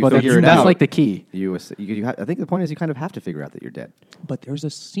 Because if you Well, figure it that's out, like the key. I think the point is you kind of have to figure out that you're dead. But there's a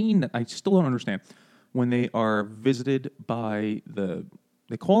scene that I still don't understand. When they are visited by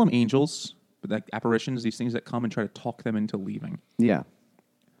they call them angels, but like apparitions, these things that come and try to talk them into leaving. Yeah.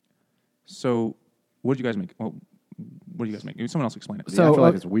 So what did you guys make? Well, what do you guys make? Maybe someone else explain it. The So,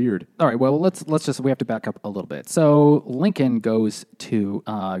 afterlife is weird. All right. Well, we have to back up a little bit. So Lincoln goes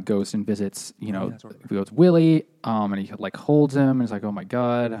and visits, he goes Willie, and he like holds him and he's like, oh my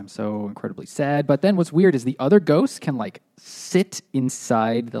God, I'm so incredibly sad. But then what's weird is the other ghosts can like sit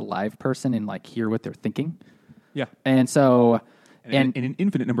inside the live person and like hear what they're thinking. Yeah. And so, and an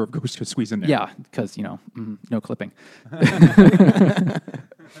infinite number of ghosts could squeeze in there. yeah, because, no clipping.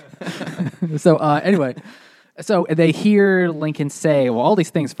 So anyway, so they hear Lincoln say, well, all these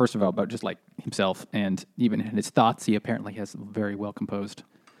things, first of all, about just like himself and even in his thoughts, he apparently has very well composed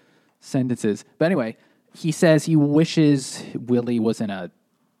sentences. But anyway, he says he wishes Willie was in a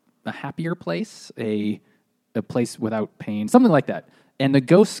happier place, a place without pain, something like that. And the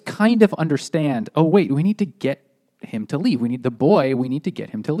ghosts kind of understand, oh, wait, we need to get him to leave. We need to get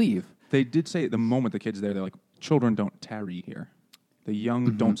him to leave. They did say at the moment the kid's there, they're like, children don't tarry here. The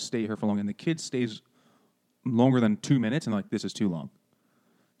young don't stay here for long. And the kid stays longer than 2 minutes and like, this is too long.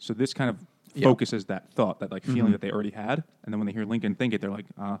 So this kind of focuses that thought, that like feeling that they already had. And then when they hear Lincoln think it, they're like,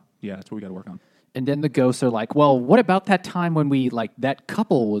 yeah, that's what we got to work on. And then the ghosts are like, well, what about that time when that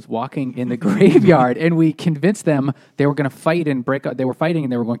couple was walking in the graveyard and we convinced them they were going to fight and break up. They were fighting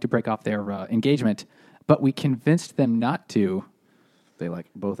and they were going to break off their engagement, but we convinced them not to. They like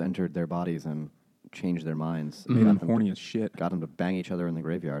both entered their bodies and changed their minds. Made them horny as shit. Got them to bang each other in the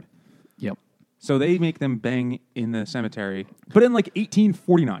graveyard. Yep. So they make them bang in the cemetery, but in like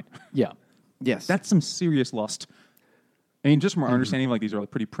 1849. Yeah. Yes. That's some serious lust. I mean, just from our understanding, like these are like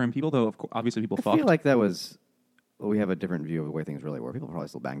pretty prim people, though. Of course, obviously, people I fucked. feel like that was. Well, we have a different view of the way things really were. People probably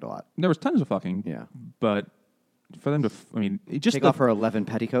still banged a lot. There was tons of fucking. Yeah. But for them to, it just Take off her 11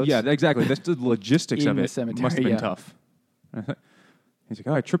 petticoats. Yeah, exactly. That's the logistics In of the it. cemetery, Must have been yeah. tough. He's like,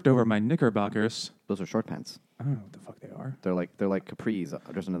 oh, I tripped over my knickerbockers. Those are short pants. I don't know what the fuck they are. They're like capris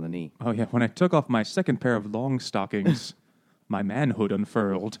just under the knee. Oh yeah, when I took off my second pair of long stockings, my manhood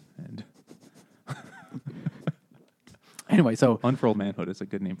unfurled. And Anyway, so unfurled manhood is a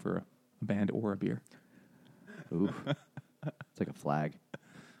good name for a band or a beer. Ooh. It's like a flag.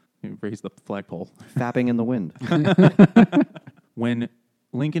 You raise the flagpole. Fapping in the wind. When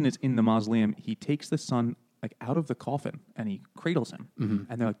Lincoln is in the mausoleum, he takes the son like out of the coffin and he cradles him.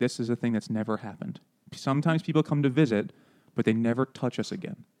 And they're like, this is a thing that's never happened. Sometimes people come to visit, but they never touch us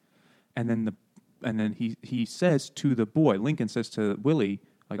again. And then he says to the boy, Lincoln says to Willie,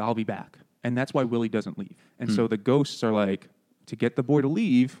 like, I'll be back. And that's why Willie doesn't leave. And so the ghosts are like, to get the boy to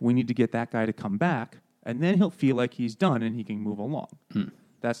leave, we need to get that guy to come back, and then he'll feel like he's done and he can move along.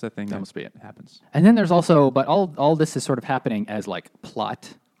 That's the thing that must be it. happens. And then there's also, but all this is sort of happening as like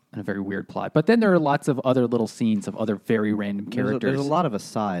plot, and a very weird plot. But then there are lots of other little scenes of other very random characters. There's a lot of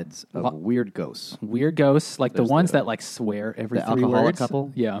asides of weird ghosts. Weird ghosts, like the There's ones that like swear every The 3 alcoholic words.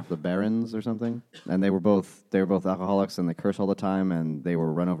 couple, Yeah. the Barons or something, and they were both alcoholics and they curse all the time, and they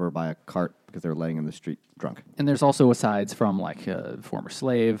were run over by a cart because they were laying in the street drunk. And there's also asides from like a former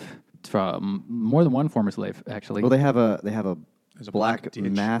slave, from more than one former slave actually. Well, they have a There's a black black ditch.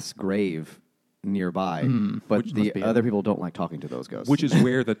 mass grave nearby, but Which the must be other people don't like talking to those ghosts. Which is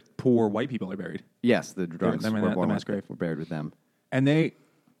where the poor white people are buried. yes, the drunks remember were that, the mass born grave? were buried with them. And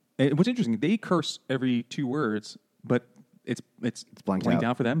what's interesting, they curse every 2 words, but it's blanked blanked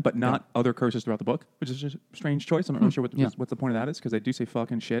out. out for them, but not other curses throughout the book, which is just a strange choice. I'm not really sure what the point of that is, because they do say fuck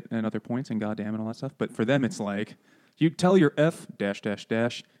and shit and other points and goddamn and all that stuff. But for them, it's like, you tell your F dash dash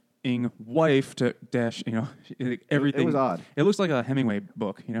dash ing wife to dash, everything. It was odd. It looks like a Hemingway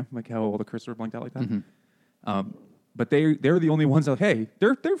book, like how all the curses are blanked out like that. But they're the only ones that, hey,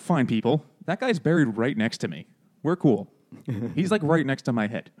 they're fine people. That guy's buried right next to me. We're cool. He's like right next to my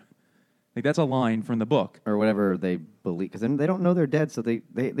head. Like that's a line from the book. Or whatever they believe, because then they don't know they're dead, so they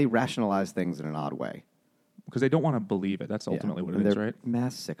rationalize things in an odd way. Because they don't want to believe it. That's ultimately what it is, They're right?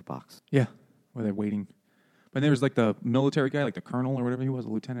 Mass sick box. Yeah. Where they're waiting. But there's like the military guy, like the colonel or whatever he was,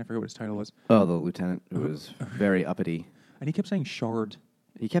 the lieutenant, I forget what his title was. Oh, the lieutenant who was very uppity. And he kept saying shard.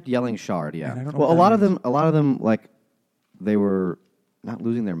 He kept yelling shard, yeah. And I don't know Well, what a lot of them, like, they were not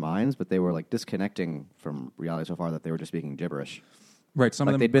losing their minds, but they were, like, disconnecting from reality so far that they were just speaking gibberish. Right. Some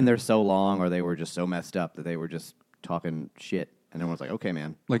Like, of them. they'd been there so long, or they were just so messed up that they were just talking shit. And everyone's like, okay,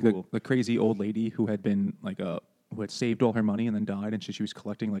 man. Like cool. the crazy old lady who had been like who had saved all her money and then died, and she was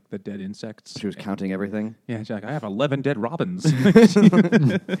collecting like the dead insects. She was counting everything. Yeah, she's like, I have 11 dead robins.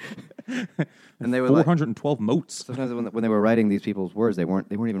 And they were like, 412 moats. sometimes when they were writing these people's words, they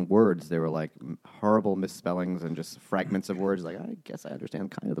weren't even words. They were like horrible misspellings and just fragments of words. Like, I guess I understand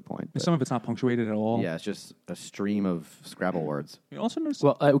kind of the point. But Some of it's not punctuated at all. yeah, it's just a stream of Scrabble words. You also notice.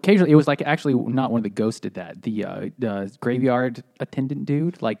 Well, occasionally it was like actually not one of the ghosts did that. The graveyard attendant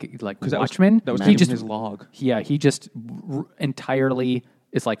dude, like that was- watchman. that was he just just his log. Yeah, he just entirely.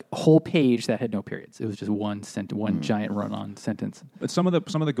 It's like a whole page that had no periods. It was just one giant run-on sentence. But some of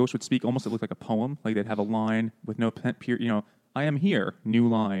the ghosts would speak almost. It looked like a poem. Like they'd have a line with no period. I am here. New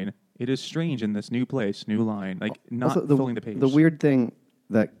line. It is strange in this new place. New line. Like not Also, filling the page. The weird thing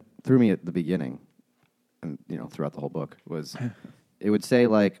that threw me at the beginning, and throughout the whole book, was it would say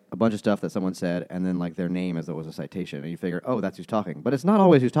like a bunch of stuff that someone said, and then like their name as though it was a citation, and you figure, oh, that's who's talking. But it's not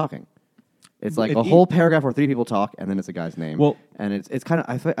always who's talking. It's like a whole paragraph where 3 people talk, and then it's a guy's name. Well, and it's kind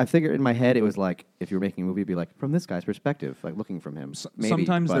of I figure in my head it was like if you were making a movie, it'd be like from this guy's perspective, like looking from him. Maybe,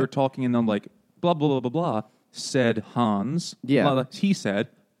 sometimes they're talking and then like blah blah blah blah blah. Said Hans. Yeah. Blah, blah, he said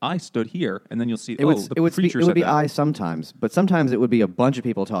I stood here, and then you'll see. It would said be that. I sometimes, but sometimes it would be a bunch of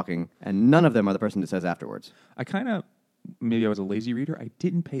people talking, and none of them are the person that says afterwards. I kind of maybe I was a lazy reader. I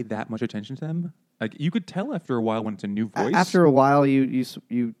didn't pay that much attention to them. Like you could tell after a while when it's a new voice. After a while, you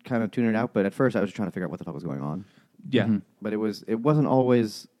kind of tune it out. But at first, I was just trying to figure out what the fuck was going on. Yeah. Mm-hmm. But it wasn't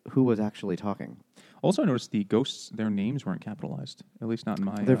always who was actually talking. Also, I noticed the ghosts, their names weren't capitalized. At least not in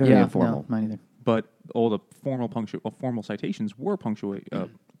my. They're very informal. No, mine either. But all the formal citations were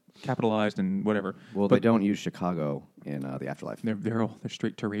capitalized and whatever. Well, but they don't use Chicago in the Afterlife. They're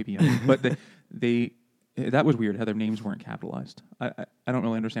straight to Arabian. But they that was weird how their names weren't capitalized. I don't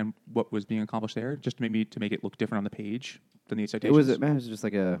really understand what was being accomplished there. Just maybe to make it look different on the page than the citations. It was just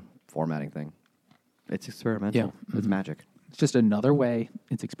like a formatting thing. It's experimental. Yeah. It's magic. It's just another way.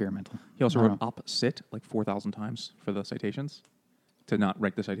 It's experimental. He also wrote op-sit like 4,000 times for the citations to not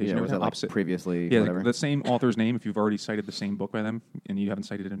write the citation. Yeah, was that like op-sit. previously? Yeah, whatever. like the same author's name. If you've already cited the same book by them and you haven't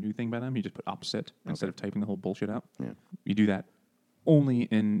cited a new thing by them, you just put op-sit instead of typing the whole bullshit out. Yeah. You do that only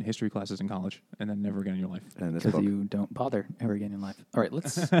in history classes in college and then never again in your life. And this Because book, you don't bother ever again in life. All right,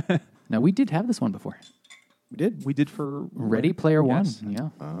 let's. Now, we did have this one before. we did. We did for Ready Player Yes. One. Yeah.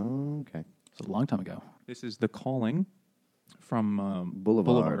 Oh, okay. It's a long time ago. This is The Calling from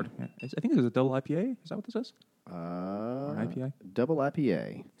Boulevard. Yeah. I think this is a double IPA. Is that what this is? Or an IPA? Double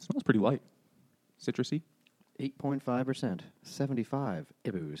IPA. It smells pretty light. Citrusy. 8.5%. 75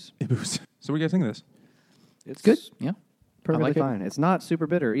 IBUs. So what do you guys think of this? It's Good. Yeah. perfectly I like it. fine. It's not super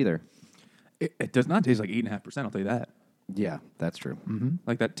bitter either. It does not taste like 8.5%, I'll tell you that. Yeah, that's true. Mm-hmm.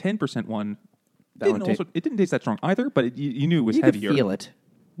 Like that 10% one, That didn't one also, it didn't taste that strong either, but you knew it was You heavier. could feel it.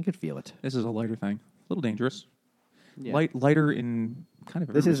 You could feel it. This is a lighter thing. A little dangerous. Yeah. Lighter in kind of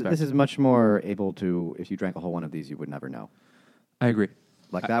every This respect. is much more able to. If you drank a whole one of these, you would never know. I agree.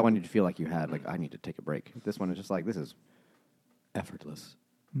 Like that one, you'd feel like you had. Like I need to take a break. This one is just like this is effortless.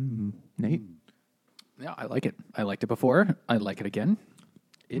 Nate? Yeah, I like it. I liked it before. I like it again.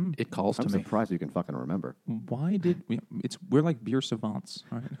 It calls I'm to me. surprised you can fucking remember. Why did we... We're like beer savants,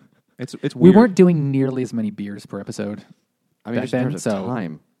 right? It's We weird. weren't doing nearly as many beers per episode. I mean, back just in then, terms of so-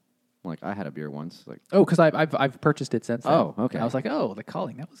 time. Like I had a beer once. Like Oh, because I've purchased it since then. Oh, okay. I was like, oh, the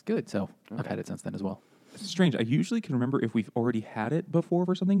calling, that was good. So I've had it since then as well. It's strange. I usually can remember if we've already had it before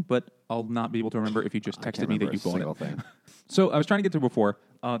for something, but I'll not be able to remember if you just I texted can't me that remember you a bought single it. thing. So I was trying to get to before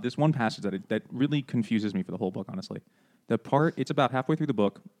this one passage that really confuses me for the whole book. Honestly, it's about halfway through the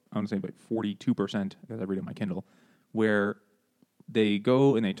book. I want to say about 42% as I read it on my Kindle, where they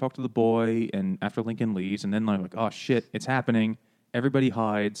go and they talk to the boy, and after Lincoln leaves, and then they're like, oh shit, it's happening. Everybody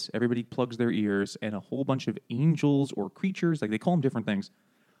hides, everybody plugs their ears, and a whole bunch of angels or creatures, like they call them different things,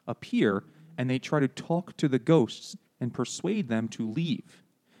 appear, and they try to talk to the ghosts and persuade them to leave.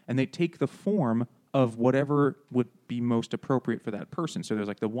 And they take the form of whatever would be most appropriate for that person. So there's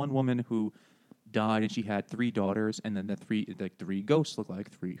like the one woman who died and she had 3 daughters, and then the three ghosts look like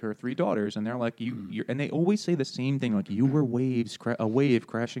her 3 daughters, and they're like you're, and they always say the same thing, like you were a wave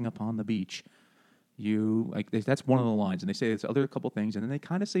crashing upon the beach. That's one of the lines, and they say this other couple things, and then they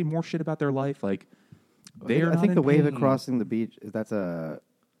kind of say more shit about their life, like I think the wave crossing the beach. That's a.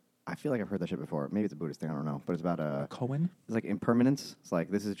 I feel like I've heard that shit before. Maybe it's a Buddhist thing. I don't know, but it's about a. Cohen. It's like impermanence. It's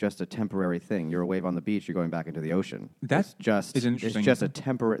like this is just a temporary thing. You're a wave on the beach. You're going back into the ocean. That's just is interesting. It's just a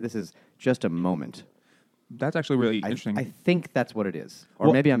temporary. This is just a moment. That's actually really interesting. I think that's what it is, or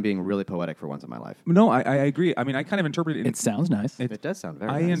Well- maybe I'm being really poetic for once in my life. No, I agree. I mean, I kind of interpreted it. It sounds nice. It does sound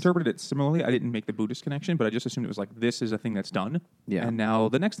very. I nice. interpreted it similarly. I didn't make the Buddhist connection, but I just assumed it was like this is a thing that's done. Yeah. And now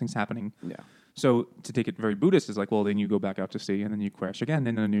the next thing's happening. Yeah. So to take it very Buddhist is like, well, then you go back out to sea and then you crash again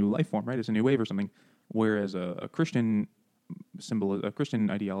in a new life form, right? It's a new wave or something. Whereas a Christian a Christian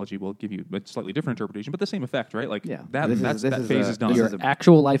ideology will give you a slightly different interpretation, but the same effect, right? Like Yeah. that This is phase is done. Your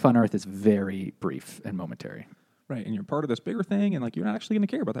actual life on Earth is very brief and momentary. Right, and you're part of this bigger thing, and like you're not actually going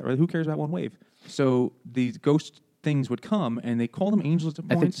to care about that, right? Who cares about one wave? So these ghost things would come, and they call them angels at I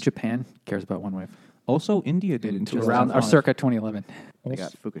think points. Japan cares about one wave. Also, India did in Around 2005. circa 2011. They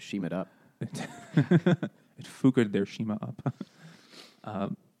got Fukushima'd up. It fuku'd their Shima up.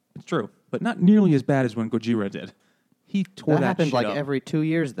 It's true, but not nearly as bad as when Gojira did. He tore That that happens shit like up. every 2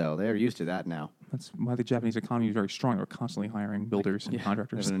 years, though. They're used to that now. That's why the Japanese economy is very strong. They're constantly hiring builders and There's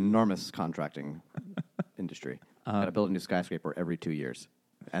contractors. an enormous contracting industry. Got to build a new skyscraper every 2 years,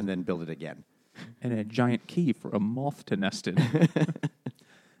 and then build it again. And a giant cave for a moth to nest in.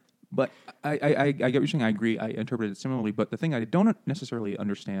 But I get what you're saying. I agree. I interpret it similarly. But the thing I don't necessarily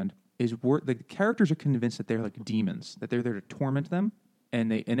understand is where the characters are convinced that they're like demons, that they're there to torment them.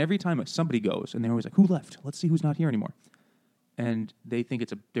 And every time somebody goes, and they're always like, "Who left? Let's see who's not here anymore." And they think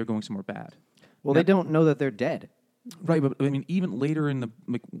they're going somewhere bad. Well, they don't know that they're dead. Right, but I mean, even later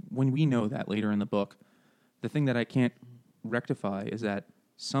when we know that later in the book, the thing that I can't rectify is that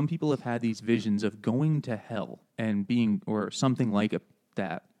some people have had these visions of going to hell and being, or something like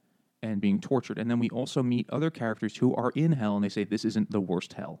that, and being tortured. And then we also meet other characters who are in hell, and they say this isn't the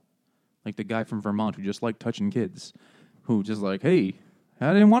worst hell. Like the guy from Vermont who just liked touching kids, who just like, hey,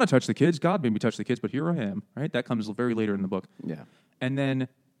 I didn't want to touch the kids. God made me touch the kids, but here I am. Right? That comes very later in the book. Yeah. And then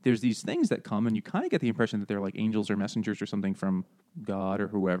there's these things that come, and you kind of get the impression that they're like angels or messengers or something from God or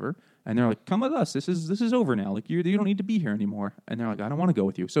whoever, and they're like, "Come with us. This is over now. Like you don't need to be here anymore." And they're like, "I don't want to go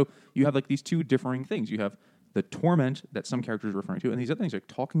with you." So you have like these two differing things. You have the torment that some characters are referring to, and these other things are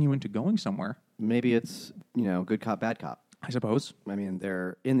talking you into going somewhere. Maybe it's, good cop, bad cop. I suppose I mean,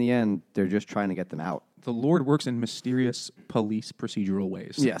 in the end, they're just trying to get them out. the Lord works in mysterious police procedural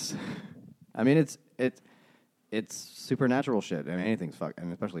ways. Yes. I mean, it's supernatural shit. I mean, anything's fuck,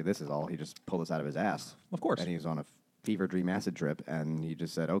 and especially this is all he just pulled this out of his ass. Of course. And he's on a fever dream acid trip, and he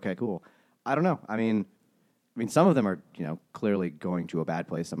just said, "Okay, cool." I don't know. I mean, some of them are clearly going to a bad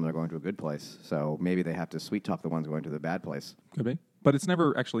place. Some of them are going to a good place. So maybe they have to sweet talk the ones going to the bad place. Could be. But it's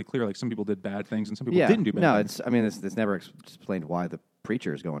never actually clear. Like some people did bad things and some people didn't do bad things. It's never explained why the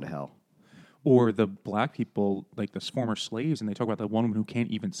preacher is going to hell. Or the black people, like the former slaves, and they talk about the one woman who can't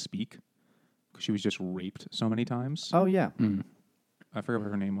even speak because she was just raped so many times. Oh yeah, I forget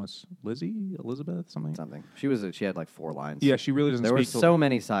what her name was. Lizzie? Elizabeth? Something? She had like 4 lines. Yeah, she really doesn't There speak. were so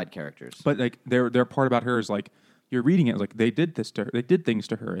many side characters. But like their part about her is like, you're reading it, like they did this to her, they did things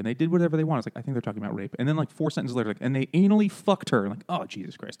to her, and they did whatever they want. It's like, I think they're talking about rape. And then like 4 sentences later, like, and they anally fucked her. Like, oh,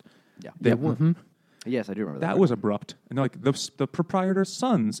 Jesus Christ. Yeah. They were. Yes, I do remember that. That was abrupt. And they're like, the proprietor's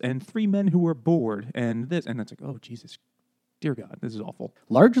sons and 3 men who were bored and this. And it's like, oh, Jesus. Dear God, this is awful.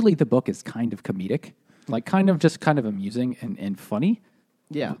 Largely, the book is kind of comedic, like kind of amusing and funny.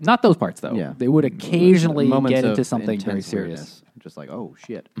 Yeah. Not those parts, though. Yeah. They would occasionally Moments get of into something very intense serious. weirdness. Just like, oh,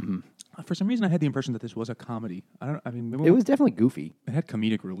 shit. For some reason, I had the impression that this was a comedy. Maybe It was definitely goofy. it had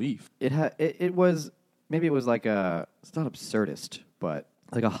comedic relief. It was like it's not absurdist, but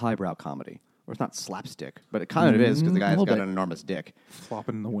like a highbrow comedy. Or it's not slapstick, but it kind of is because the guy's little got bit. an enormous dick.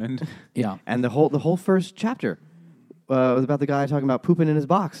 Flopping in the wind. Yeah. And the whole first chapter was about the guy talking about pooping in his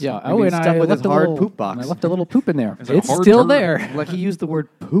box. Yeah. And being stuck with his left a hard little, poop box. I left a little poop in there. Is it a It's hard still turd? there. Like he used the word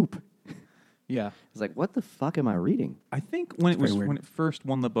poop. Yeah. It's like, what the fuck am I reading? I think when very weird. when it first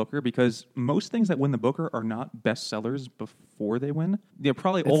won the Booker, because most things that win the Booker are not bestsellers before they win. They're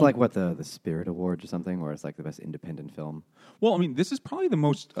probably It's like what the Spirit Awards or something, where it's like the best independent film. Well, I mean, this is probably the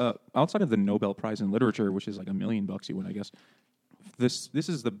most outside of the Nobel Prize in Literature, which is like $1 million you win, I guess. This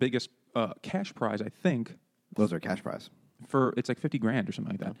is the biggest cash prize, I think. Those are cash prize. It's like $50,000 or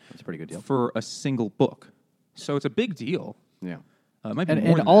something like that. That's a pretty good deal. For a single book. So it's a big deal. Yeah. It might be more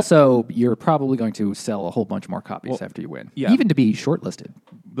And than also, you're probably going to sell a whole bunch more copies Well, after you win, yeah. even to be shortlisted.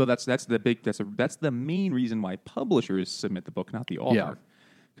 But that's the main reason why publishers submit the book, not the author. Yeah.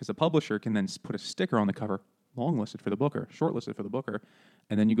 Because the publisher can then put a sticker on the cover, longlisted for the Booker, shortlisted for the Booker,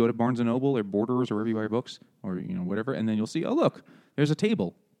 and then you go to Barnes and Noble or Borders or wherever you buy your books or whatever, and then you'll see, oh look, there's a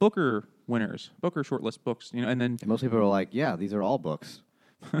table, Booker winners, Booker shortlist books, and then And most people are like, yeah, these are all books.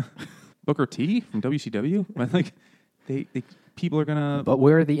 Booker T from WCW. Like they people are gonna. But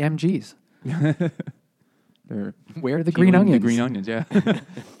where are the MGs? They're Where are the peeling green onions? The green onions, yeah.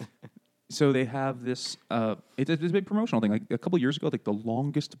 So they have this. It's a big promotional thing. Like a couple years ago, like the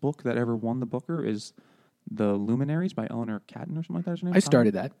longest book that ever won the Booker is The Luminaries by Eleanor Catton or something like that. Is her name? I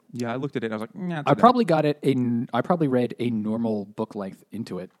started that. Yeah, I looked at it. I was like, nah. I probably got it. I probably read a normal book length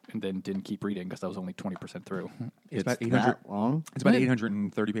into it, and then didn't keep reading because I was only 20% through. It's about It's 800. that long? It's about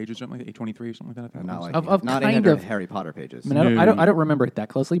 830 pages, something like that, 823 or something like that. I think. Not like Of not kind 800 of- Harry Potter pages. I mean, I don't remember it that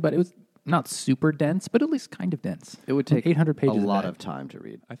closely, but it was not super dense, but at least kind of dense. It would take 800 pages. a lot day. of time to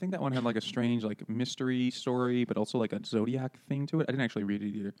read. I think that one had like a strange like mystery story, but also like a Zodiac thing to it. I didn't actually read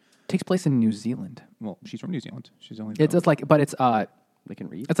it either. Takes place in New Zealand. Well, she's from New Zealand. She's only. It's like, but it's They can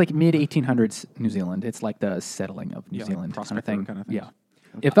read. like mid 1800s New Zealand. It's like the settling of New Yeah, like Zealand kind of prospector thing. kind of thing. Yeah.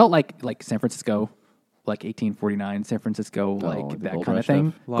 It felt like San Francisco, like 1849 San Francisco, the like that gold kind of rush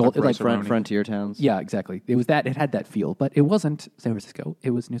thing. stuff. A lot of like rice-a-roni. Frontier towns. yeah, exactly. It was that. It had that feel, but it wasn't San Francisco.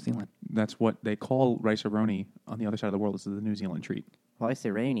 It was New Zealand. That's what they call rice-a-roni on the other side of the world. This is the New Zealand treat. Why is it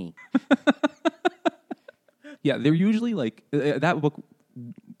rainy? Yeah, they're usually like that book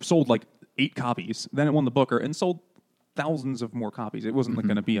sold like 8 copies. Then it won the Booker and sold thousands of more copies. It wasn't like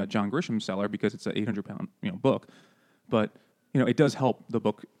going to be a John Grisham seller because it's an 800-pound book, but it does help the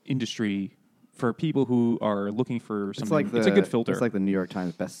book industry for people who are looking for something. It's a good filter. It's like the New York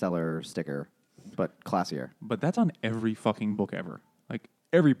Times bestseller sticker, but classier. But that's on every fucking book ever. Like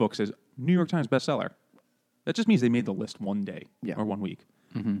every book says New York Times bestseller. That just means they made the list one day or 1 week.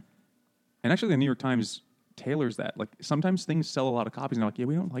 Mm-hmm. And actually, the New York Times tailors that. Like sometimes things sell a lot of copies, and they're like, "Yeah,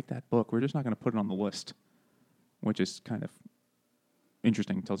 we don't like that book. We're just not going to put it on the list," which is kind of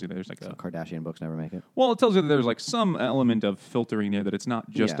interesting. It tells you there's like So Kardashian books never make it. Well, it tells you that there's like some element of filtering there, that it's not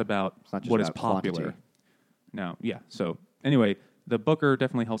just about It's not just what about is popular. quantity. No, yeah. So anyway, the Booker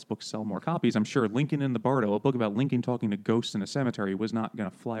definitely helps books sell more copies. I'm sure Lincoln and the Bardo, a book about Lincoln talking to ghosts in a cemetery, was not going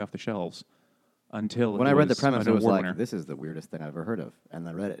to fly off the shelves until When it I read the was premise, an it was award like, winner. this is the weirdest thing I've ever heard of. And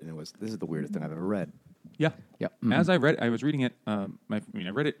I read it, and it was, this is the weirdest thing I've ever read. Yeah, Yeah. As I read, I was reading it. I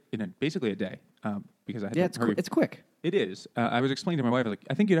read it in basically a day because I had Yeah, to hurry. it's quick. It is. I was explaining to my wife, I was like,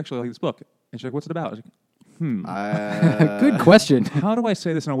 I think you'd actually like this book, and she's like, "What's it about?" I was like, Good question. how do I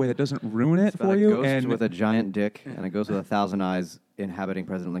say this in a way that doesn't ruin it About for a you? ghost And with a giant dick and a ghost with 1,000 eyes inhabiting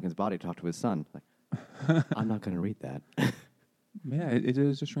President Lincoln's body to talk to his son. Like, I'm not going to read that. yeah, it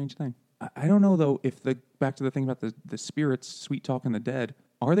is a strange thing. I don't know though if back to the thing about the spirits, sweet talking the dead.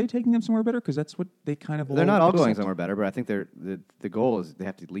 Are they taking them somewhere better? Because that's what they kind of. They're not all going accept. somewhere better, but I think the goal is they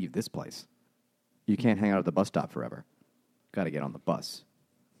have to leave this place. You can't hang out at the bus stop forever. Got to get on the bus.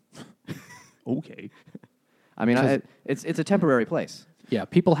 Okay. I mean, it's a temporary place. Yeah,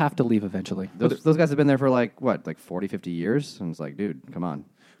 people have to leave eventually. Those guys have been there for like 40, 50 years? And it's like, dude, come on.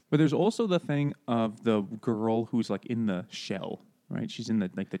 But there's also the thing of the girl who's like in the shell, right? She's in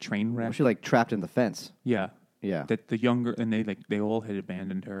the train wreck. Was she like trapped in the fence? Yeah. Yeah. That the younger and they all had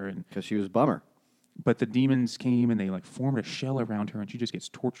abandoned her, and Because she was a bummer. but the demons came and they like formed a shell around her, and she just gets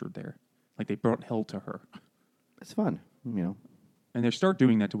tortured there. Like they brought hell to her. It's fun, And they start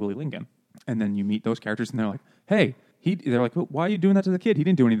doing that to Willie Lincoln. And then you meet those characters, and they're like, hey, they're like, well, why are you doing that to the kid? He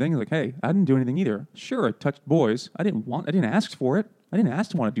didn't do anything. He's like, hey, I didn't do anything either. Sure, I touched boys. I didn't ask for it. I didn't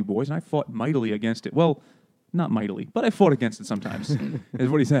ask to want to do boys, and I fought mightily against it. Well, not mightily, but I fought against it sometimes, is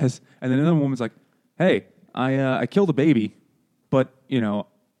what he says. And then another woman's like, hey, I killed a baby, but,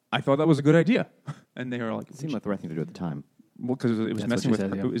 I thought that was a good idea. And they were like, It seemed like the right thing to do at the time. well, because it was That's messing what with she said,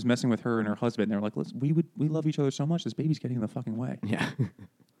 her, yeah. it was messing with her and her husband. And they were like, we love each other so much. This baby's getting in the fucking way. Yeah.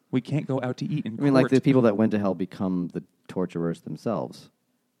 We can't go out to eat in I mean, like court. the people that went to hell become the torturers themselves.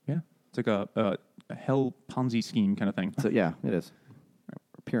 Yeah, it's like a hell Ponzi scheme kind of thing. So yeah, it is.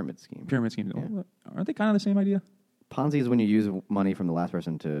 A pyramid scheme. Pyramid scheme. Yeah. Aren't they kind of the same idea? Ponzi is when you use money from the last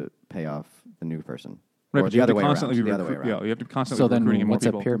person to pay off the new person. Right, Or but the you have other to way around. constantly The other way around. Yeah, you have to constantly So then, recruiting more what's a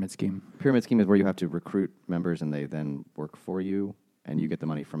people. pyramid scheme? Pyramid scheme is where you have to recruit members and they then work for you and you get the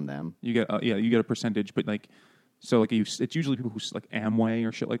money from them. You get you get a percentage, but it's usually people who like Amway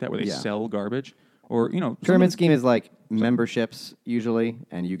or shit like that where they Yeah. sell garbage or Pyramid scheme is like memberships usually,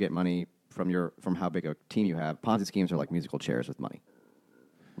 and you get money from how big a team you have. Ponzi schemes are like musical chairs with money.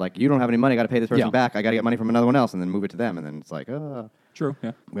 Like, you don't have any money, I got to pay this person Yeah. back. I got to get money from another one else, and then move it to them. And then it's like, True.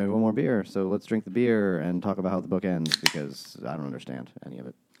 Yeah. we have one more beer, so let's drink the beer and talk about how the book ends because I don't understand any of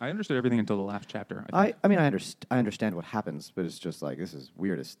it. I understood everything until the last chapter. I mean, I understand what happens, but it's just like, this is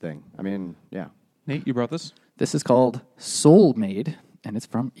weirdest thing. I mean, yeah. Nate, you brought this. This is called Soul Made, and it's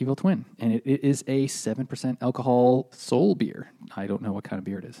from Evil Twin. And it is a 7% alcohol soul beer. I don't know what kind of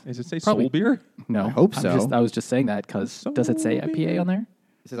beer it is. Does it say Probably. soul beer? No. I hope so. I was just saying that because does it say Soul IPA beer. on there?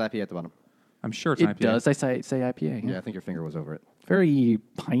 It says IPA at the bottom. I'm sure it's an It IPA. does. I say IPA. Yeah, I think your finger was over it. Very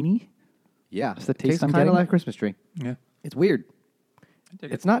piney. Yeah. That's the taste Tastes I'm kind of getting. like a Christmas tree. Yeah. It's weird. I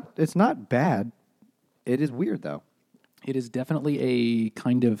dig It's not bad. It is weird, though. It is definitely a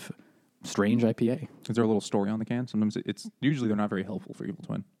kind of strange IPA. Is there a little story on the can? Sometimes it's usually they're not very helpful for Evil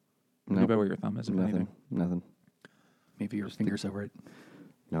Twin. No. Leave out where your thumb is. If anything. Nothing. Maybe your fingers over it.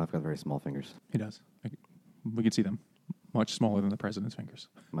 No, I've got very small fingers. He does. We can see them. Much smaller than the president's fingers.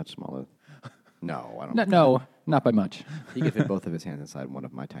 Much smaller. No, I don't. No, not by much. He could fit both of his hands inside one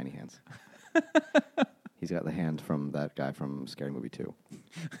of my tiny hands. He's got the hand from that guy from Scary Movie 2.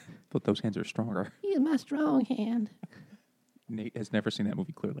 But those hands are stronger. He's my strong hand. Nate has never seen that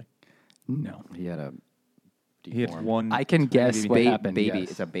movie clearly. No. He had a He had deformed. one. I can guess what happened. Baby,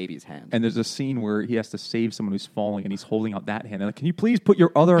 yes. it's a baby's hand. And there's a scene where he has to save someone who's falling, and he's holding out that hand. And like, can you please put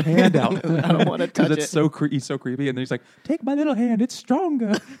your other hand out? I don't want to touch Because it's so he's so creepy. And then he's like, take my little hand, it's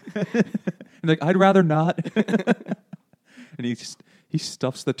stronger. And like, I'd rather not. And he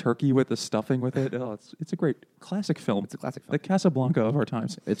stuffs the turkey with the stuffing with it. Oh, it's a great classic film. It's a classic film. The Casablanca of our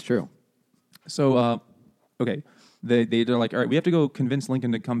times. It's true. So, okay, they're like, all right, we have to go convince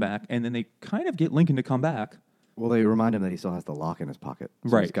Lincoln to come back, and then they kind of get Lincoln to come back. Well, they remind him that he still has the lock in his pocket.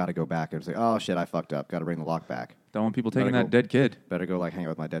 So Right. He's got to go back and say, oh, shit, I fucked up. Got to bring the lock back. Don't want people taking Better that go- dead kid. Better go, like, hang out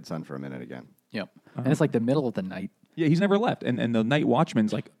with my dead son for a minute again. Yep. And it's like the middle of the night. Yeah, he's never left. And the night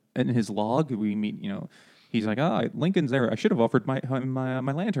watchman's like, in his log, we meet, he's like, Lincoln's there. I should have offered my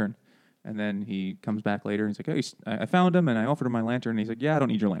lantern. And then he comes back later and he's like, I found him and I offered him my lantern. And he's like, yeah, I don't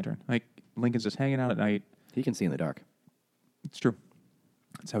need your lantern. Like, Lincoln's just hanging out at night. He can see in the dark. It's true.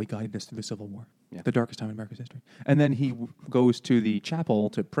 That's how he guided us through the Civil War. Yeah. The darkest time in America's history. And then he goes to the chapel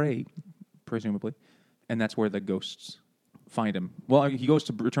to pray, presumably. And that's where the ghosts find him. Well, he goes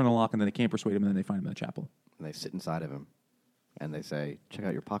to return the lock and then they can't persuade him and then they find him in the chapel. And they sit inside of him. And they say, check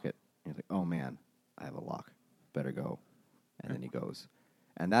out your pocket. And he's like, oh, man, I have a lock. Better go. And then he goes.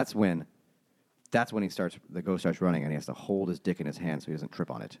 And that's when the ghost starts running, and he has to hold his dick in his hand so he doesn't trip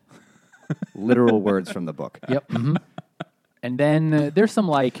on it. Literal words from the book. Yep. And then there's some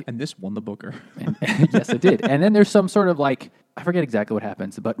like, And this won the Booker. yes, it did. And then there's some sort of like, I forget exactly what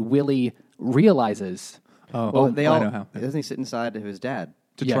happens, but Willie realizes. Well, I know how. Doesn't he sit inside of his dad?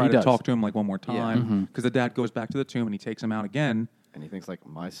 To Yeah, try he to does. talk to him like one more Yeah. time. Because the dad goes back to the tomb and he takes him out again. And he thinks, like,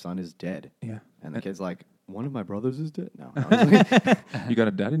 my son is dead. Yeah. And the kid's like, one of my brothers is dead? No. You got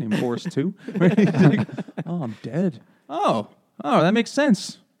a daddy named Forrest too? He's like, oh, I'm dead. Oh, that makes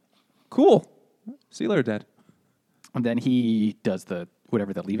sense. Cool. See you later, Dad. And then he does the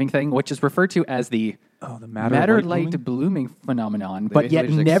leaving thing, which is referred to as the the matter light blooming phenomenon, They but yet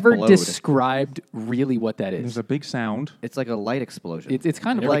basically just never explode. described really what that is. There's a big sound. It's like a light explosion. It's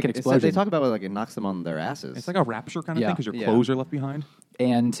kind of They're like an it's explosion. They talk about it like it knocks them on their asses. It's like a rapture kind of Yeah. thing because your Yeah. clothes are left behind.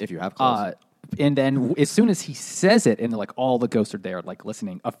 And If you have clothes. and then as soon as he says it, and like all the ghosts are there, like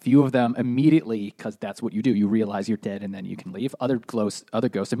listening, a few of them immediately, because that's what you do, you realize you're dead, and then you can leave. Other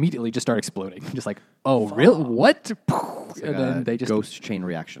ghosts immediately just start exploding, just like, oh, really? What? It's like And then they just ghost chain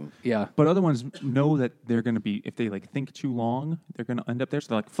reaction. yeah. But other ones know that they're going to be, if they like think too long, they're going to end up there. So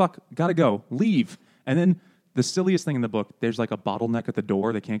they're like, fuck, gotta go, leave. And then the silliest thing in the book, there's like a bottleneck at the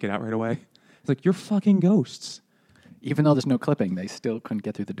door. They can't get out right away. It's like, you're fucking ghosts. Even though there's no clipping, they still couldn't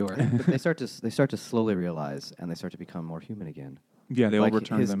get through the door. But they start to slowly realize, and they start to become more human again. Yeah, they Like all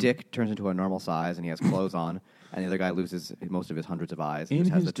return his them. dick turns into a normal size, and he has clothes on, and the other guy loses most of his hundreds of eyes. He In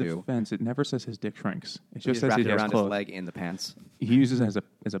just has his the two. defense, it never says his dick shrinks. It He just just says wrapped he it has around his clothes. leg in the pants. He uses it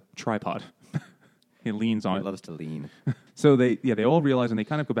as a tripod. He leans on He it. loves to lean. So they all realize, and they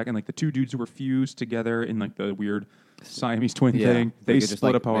kind of go back, and like the two dudes who were fused together in like the weird Siamese twin thing, they could just,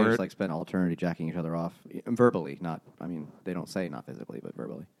 split like, They apart. just like spend all eternity jacking each other off verbally, not. I mean, they don't say not physically, but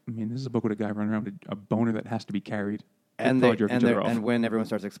verbally. I mean, this is a book with a guy running around with a boner that has to be carried. They And probably jerk each other off. and when everyone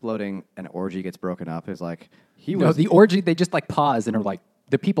starts exploding, an orgy gets broken up. Is like he No, was the orgy, they just like pause and are like,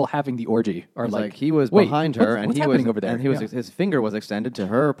 the people having the orgy are It's like, he was "Wait, behind her, and what's he happening was over there?" and he was Yeah. his finger was extended to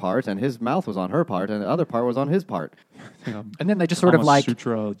her part, and his mouth was on her part, and the other part was on his part. And then they just sort of Kama like,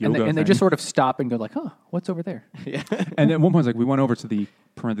 Sutra and, yoga they thing. just sort of stop and go like, huh, what's over there? And at one point, it's like we went over to the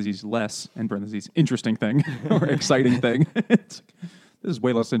parentheses less and parentheses interesting thing or exciting thing. It's like, this is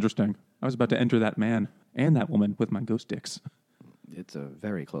way less interesting. I was about to enter that man and that woman with my ghost dicks. It's a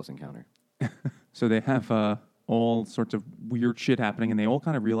very close encounter. So they have all sorts of weird shit happening, and they all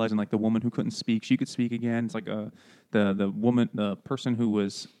kind of realize, and like the woman who couldn't speak, she could speak again. It's like the person who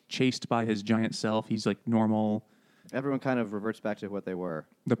was chased by his giant self, he's like normal. Everyone kind of reverts back to what they were.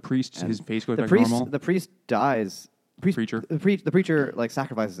 The priest, And his face goes the back priest, normal. The priest dies. Preacher. The preacher like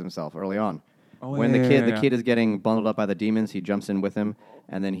sacrifices himself early on. Oh, when yeah, the kid yeah, yeah. kid is getting bundled up by the demons, he jumps in with him,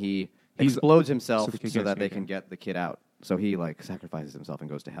 and then he He's- explodes himself so the kid so gets that they taken. can get the kid out. So he like sacrifices himself and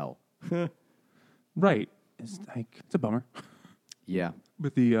goes to hell. Right. It's a bummer. Yeah.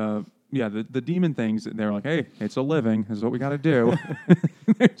 But the demon things, they're like, hey, it's a living. This is what we got to do.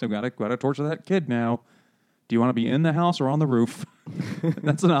 So got to torture that kid now. Do you want to be in the house or on the roof?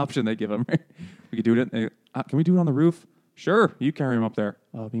 That's an option they give him. Right? We could do it. Can we do it on the roof? Sure. You carry him up there.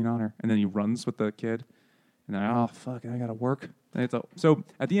 Oh, be an honor. And then he runs with the kid. And then, oh, fuck, I got to work. And so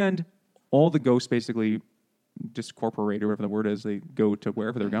at the end, all the ghosts basically discorporate, or whatever the word is. They go to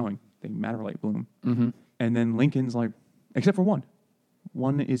wherever they're going. They matter light bloom. Mm-hmm. And then Lincoln's like, except for one.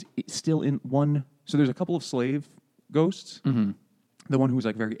 One is still in one. So there's a couple of slave ghosts. Mm-hmm. The one who's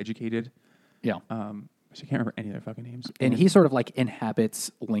like very educated. Yeah. I can't remember any of their fucking names. And he sort of like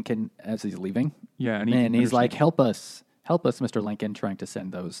inhabits Lincoln as he's leaving. Yeah, and he's like, help us, Mr. Lincoln, trying to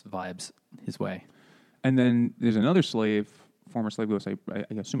send those vibes his way. And then there's another slave, former slave, I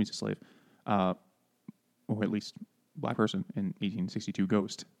assume he's a slave, or at least black person in 1862,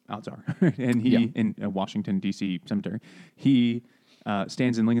 Ghost, odds are. And he, in a Washington, D.C. cemetery, he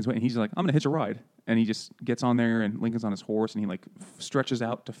stands in Lincoln's way, and he's like, I'm going to hitch a ride. And he just gets on there, and Lincoln's on his horse, and he like stretches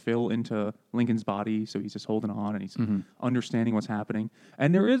out to fill into Lincoln's body, so he's just holding on, and he's understanding what's happening.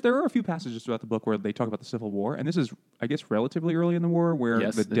 And there are a few passages throughout the book where they talk about the Civil War, and this is, I guess, relatively early in the war, where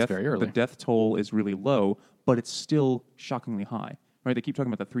the death toll is really low, but it's still shockingly high. Right? They keep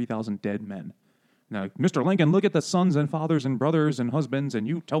talking about the 3,000 dead men. Now, Mr. Lincoln, look at the sons and fathers and brothers and husbands, and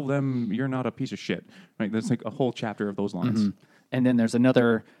you tell them you're not a piece of shit. Right? There's like a whole chapter of those lines. And then there's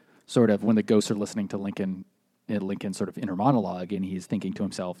another sort of when the ghosts are listening to Lincoln sort of inner monologue, and he's thinking to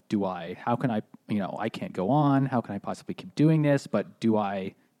himself, how can I, I can't go on. How can I possibly keep doing this? But do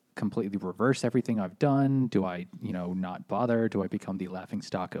I completely reverse everything I've done? Do I, not bother? Do I become the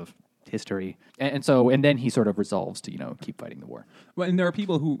laughingstock of history? And then he sort of resolves to, keep fighting the war. Well, and there are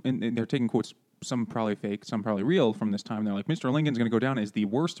people who, and they're taking quotes, some probably fake, some probably real from this time. They're like, Mr. Lincoln's going to go down as the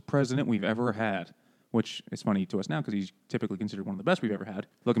worst president we've ever had. Which is funny to us now because he's typically considered one of the best we've ever had,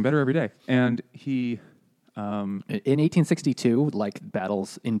 looking better every day. And he, in 1862, like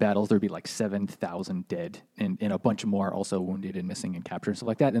battles, there'd be like 7,000 dead, and a bunch more also wounded and missing and captured and stuff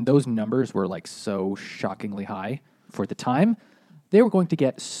like that. And those numbers were like so shockingly high for the time. They were going to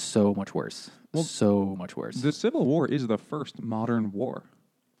get so much worse, so much worse. The Civil War is the first modern war.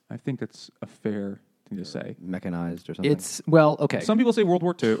 I think that's a fair thing to say. Mechanized or something. Okay. Some people say World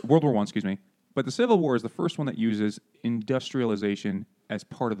War I, excuse me. But the Civil War is the first one that uses industrialization as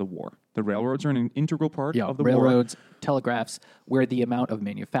part of the war. The railroads are an integral part of the war. Railroads, telegraphs, where the amount of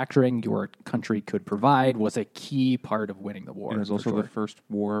manufacturing your country could provide was a key part of winning the war. And it was also the first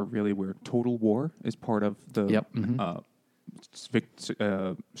war, really, where total war is part of the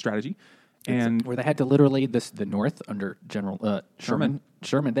strategy. And where they had to literally, the North under General Sherman,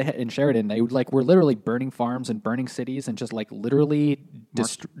 they had in Sheridan, they were literally burning farms and burning cities and just like literally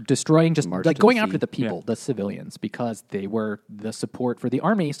destroying, just like going after the people, the civilians, because they were the support for the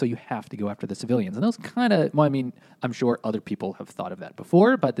army. So you have to go after the civilians. And those kind of, I'm sure other people have thought of that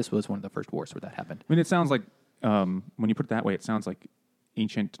before, but this was one of the first wars where that happened. I mean, it sounds like, when you put it that way, it sounds like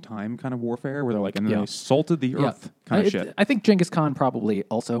ancient time kind of warfare where they're like, and then they salted the earth kind of shit. I think Genghis Khan probably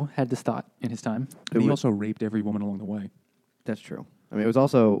also had this thought in his time. And he also raped every woman along the way. That's true. I mean, it was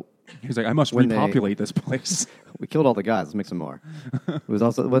also... He was like, I must repopulate this place. We killed all the guys. Let's make some more. It was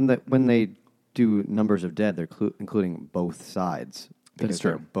also... When they do numbers of dead, they're including both sides. Because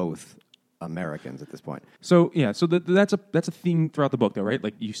they're both Americans at this point. So, that's a theme throughout the book, though, right?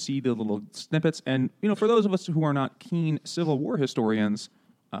 Like, you see the little snippets. And, for those of us who are not keen Civil War historians,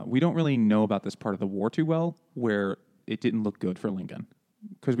 we don't really know about this part of the war too well, where it didn't look good for Lincoln.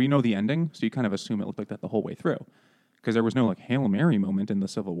 Because we know the ending, so you kind of assume it looked like that the whole way through. Because there was no, Hail Mary moment in the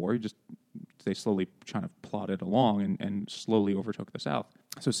Civil War. They slowly kind of plodded along and slowly overtook the South.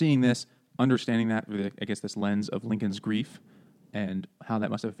 So seeing this, understanding that, I guess this lens of Lincoln's grief and how that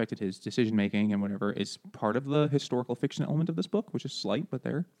must have affected his decision-making and whatever is part of the historical fiction element of this book, which is slight, but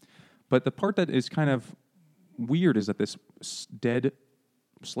there. But the part that is kind of weird is that this dead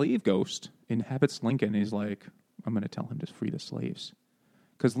slave ghost inhabits Lincoln. He's like, I'm going to tell him to free the slaves.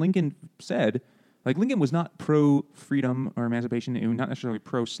 Because Lincoln said... Lincoln was not pro-freedom or emancipation, and not necessarily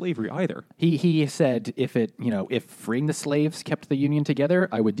pro-slavery either. He said if freeing the slaves kept the Union together,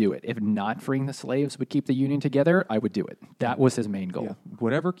 I would do it. If not freeing the slaves would keep the Union together, I would do it. That was his main goal. Yeah.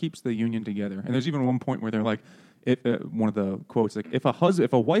 Whatever keeps the Union together. And there's even one point where they're like, one of the quotes, like, if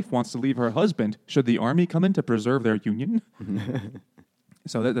a wife wants to leave her husband, should the army come in to preserve their union?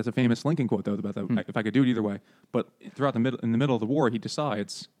 So that's a famous Lincoln quote, though, about that. If I could do it either way. But in the middle of the war, he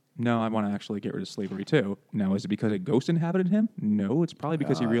decides... No, I want to actually get rid of slavery too. Now, is it because a ghost inhabited him? No, it's probably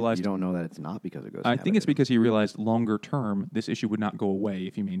because he realized... You don't know that it's not because a ghost I think it's because he realized longer term, this issue would not go away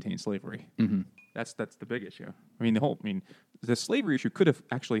if he maintained slavery. Mm-hmm. That's the big issue. The slavery issue could have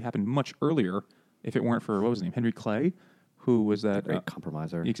actually happened much earlier if it weren't for, what was his name, Henry Clay, who was that... great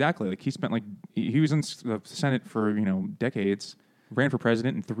compromiser. Exactly. He spent he was in the Senate for, decades, ran for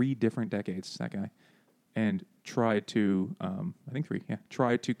president in 3 different decades, that guy. And tried to,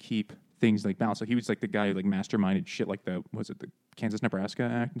 tried to keep things balanced. He was the guy who masterminded shit the Kansas-Nebraska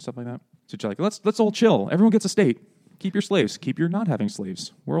Act and stuff like that. So let's all chill. Everyone gets a state. Keep your slaves. Keep your not having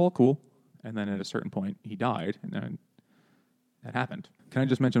slaves. We're all cool. And then at a certain point, he died. And then that happened. Can I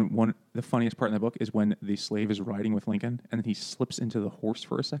just mention one? The funniest part in the book is when the slave is riding with Lincoln, and then he slips into the horse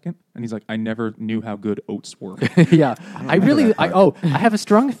for a second, and he's like, "I never knew how good oats were." Yeah, I have a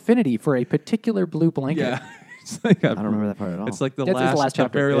strong affinity for a particular blue blanket. Yeah. It's like I don't remember that part at all. It's like the That's his last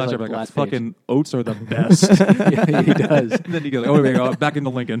chapter. very It's last like chapter. the Like, last page. fucking oats are the best. Yeah, he does. And then he goes, "Oh, wait, back into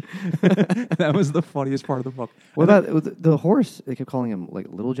Lincoln." That was the funniest part of the book. What about the horse? They kept calling him like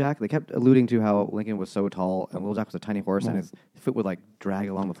Little Jack. They kept alluding to how Lincoln was so tall and Little Jack was a tiny horse, and his foot would like drag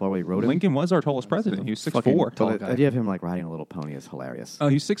along the floor while he rode him. Lincoln was our tallest president. He was 6'4". Fucking tall So the guy. idea of him like riding a little pony is hilarious. He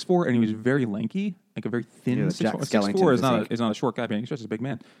was 6'4", and he was very lanky, like a very thin. Yeah, the Jack 6'4". Skellington 6'4" physique. is not a short guy, but he's just a big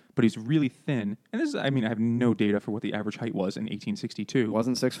man. But he's really thin. And this is, I mean, I have no data for what the average height was in 1862. It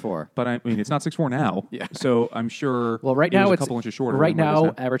wasn't 6'4". But I mean, it's not 6'4" now. Yeah. So I'm sure. Well, right it was now a it's couple inches shorter. Right than what it now,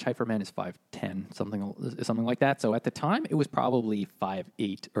 is now. average height for men is 5'10", something like that. So at the time, it was probably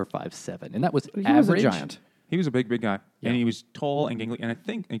 5'8" or 5'7", and that was He average. was a giant. He was a big guy, Yeah. and he was tall and gangly. And I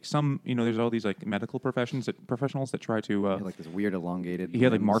think like some, there's all these like medical professionals that try to. He had like this weird elongated. he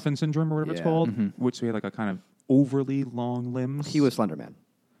had like limbs. Marfan syndrome or whatever it's Yeah. called, which he had like a kind of overly long limbs. He was Slender Man.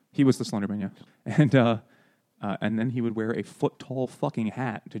 He was the Slenderman, yeah. And then he would wear a foot-tall fucking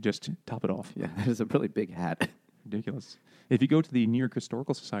hat to just top it off. Yeah, that is a really big hat. Ridiculous. If you go to the New York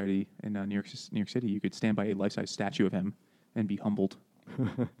Historical Society in New York City, you could stand by a life-size statue of him and be humbled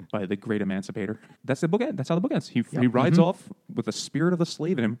by the great emancipator. That's the book end. That's how the book ends. He rides off with the spirit of the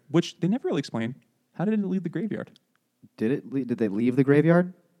slave in him, which they never really explain. How did it leave the graveyard? Did they leave the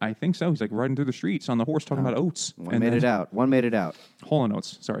graveyard? I think so. He's like riding through the streets on the horse talking about oats. One made it out. One made it out. Hall and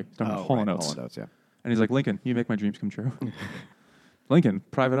Oates. Sorry. He's talking about Hall and Oates. Hall and Oates, yeah. And he's like, Lincoln, you make my dreams come true. Lincoln,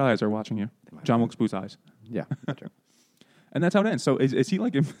 private eyes are watching you. John Wilkes Booth's eyes. Yeah, that's true. And that's how it ends. So is he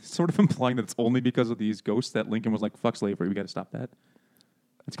like sort of implying that it's only because of these ghosts that Lincoln was like, fuck slavery, we got to stop that?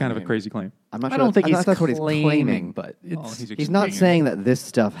 It's kind of a crazy claim. I'm not I sure. don't think I'm not he's sure that's what claiming, he's claiming, but it's, he's not explaining. saying that this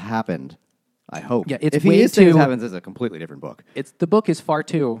stuff happened. I hope. Yeah, it's if way he is saying too- it happens, it's a completely different book. the book is far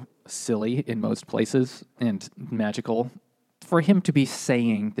too silly in most places and magical for him to be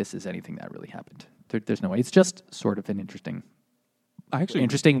saying this is anything that really happened. There's no way. It's just sort of an interesting,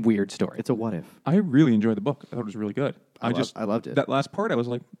 weird story. It's a what if. I really enjoyed the book. I thought it was really good. I loved it. That last part, I was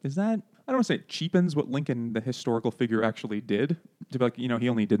like, is that, I don't want to say it cheapens what Lincoln, the historical figure, actually did. To be like, he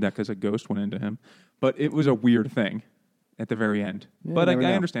only did that because a ghost went into him. But it was a weird thing at the very end. Yeah, but you never I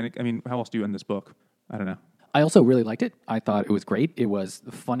know. understand it. I mean, how else do you end this book? I don't know. I also really liked it. I thought it was great. It was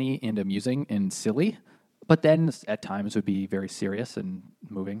funny and amusing and silly, but then at times would be very serious and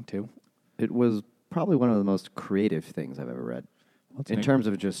moving too. It was probably one of the most creative things I've ever read. That's In neat. terms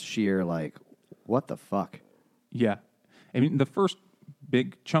of just sheer, like, what the fuck? Yeah. I mean, the first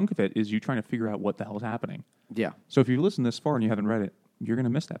big chunk of it is you trying to figure out what the hell is happening. Yeah. So if you've listened this far and you haven't read it, you're going to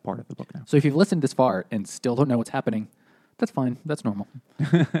miss that part of the book now. So if you've listened this far and still don't know what's happening, that's fine. That's normal.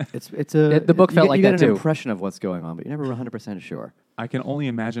 The book felt like you get that an too. impression of what's going on, but you're never 100% sure. I can only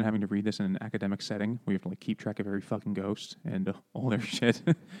imagine having to read this in an academic setting where you have to like keep track of every fucking ghost and all their shit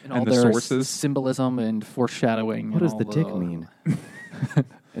And all the their sources. symbolism and foreshadowing. What and does the all dick mean?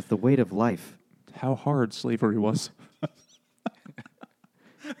 It's the weight of life. How hard slavery was.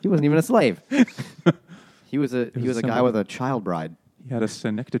 He wasn't even a slave. He was a was guy simple. with a child bride. He had a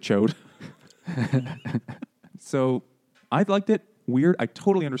synecdochode. So I liked it. Weird. I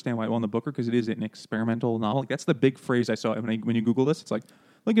totally understand why it won the Booker because it is an experimental novel. Like, that's the big phrase I saw when you Google this. It's like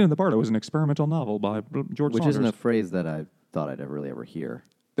Lincoln and the Bardo was an experimental novel by George Which Saunders. isn't a phrase that I thought I'd ever really ever hear.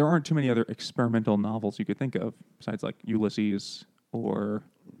 There aren't too many other experimental novels you could think of besides like Ulysses or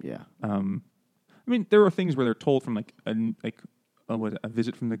Yeah. I mean, there are things where they're told from a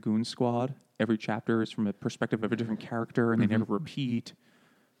visit from the Goon Squad. Every chapter is from a perspective of a different character, and they never repeat.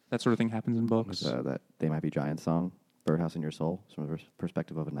 That sort of thing happens in books. That They Might Be Giants song, Birdhouse in Your Soul, from the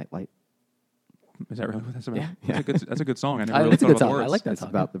perspective of a nightlight. Is that really what that's about? Yeah. That's a good song. I never really That's a thought good about the song. I words. like that It's song.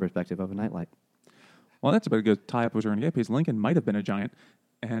 about the perspective of a nightlight. Well, that's about a good tie-up was going to get because Lincoln might have been a giant,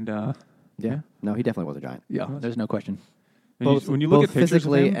 and Yeah. No, he definitely was a giant. Yeah, there's no question. when you look both at pictures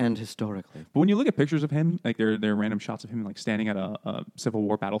physically of him, and historically. but when you look at pictures of him, like there are random shots of him like standing at a Civil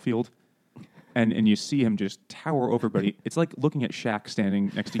War battlefield, and you see him just tower over everybody. It's like looking at Shaq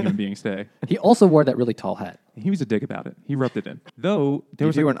standing next to human beings today. He also wore that really tall hat. He was a dick about it. He rubbed it in. Though there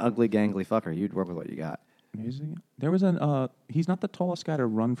was If you were an ugly, gangly fucker, you'd work with what you got. there was an he's not the tallest guy to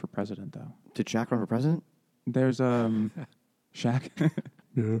run for president though. Did Shaq run for president? There's Shaq.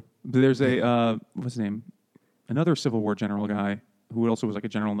 Yeah. There's a what's his name? Another Civil War general guy who also was like a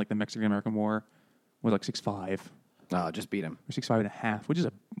general in like the Mexican American War, was like 6'5" No, just beat him. or 6'5.5", which is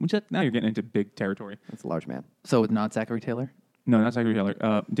now you're getting into big territory. That's a large man. So not Zachary Taylor. No, not Zachary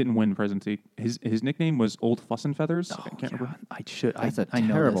Taylor. Didn't win presidency. His nickname was Old Fuss and Feathers. I can't remember. That's a I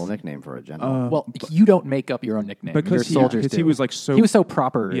know terrible this. nickname for a general. Well, you don't make up your own nickname. Because your soldiers he do. was like so he was so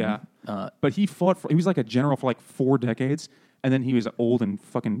proper. Yeah, And, but he was like a general for like 4 decades, and then he was old and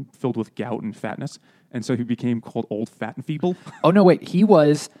fucking filled with gout and fatness, and so he became called Old Fat and Feeble. oh no, wait, he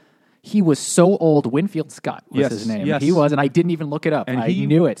was so old. Winfield Scott was Yes, his name. yes. He was, and I didn't even look it up. And I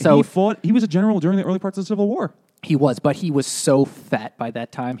knew it. So he was a general during the early parts of the Civil War. he was, but he was so fat by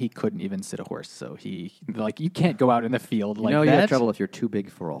that time he couldn't even sit a horse. So you can't go out in the field like you that. have trouble if you're too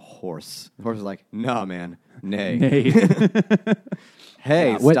big for a horse. The horse is like, nah, man, nay. Hey,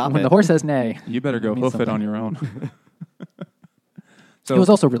 Hey, when stop when it. the horse says nay, you better go It means hoof it something. on your own. So he was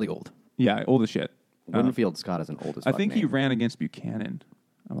also really old. yeah, old as shit. Winfield Scott is an old as I fuck think he name. ran against Buchanan.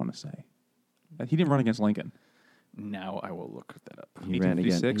 I want to say he didn't run against Lincoln. Now I will look that up. He ran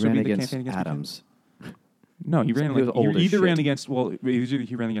 1856 against, would be the against campaign against Adams. No, he ran So he was like old as either ran shit. against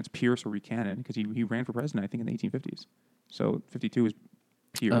he ran against Pierce or Buchanan because he ran for president I think in the 1850s. So 52 is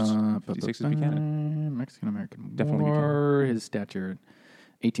Pierce, 56 is Buchanan. Mexican American Definitely War. His stature.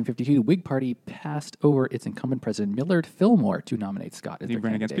 1852, the Whig Party passed over its incumbent president Millard Fillmore to nominate Scott as He their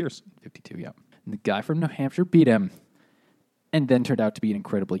ran against candidate. Pierce. 52, yeah. And the guy from New Hampshire beat him, and then turned out to be an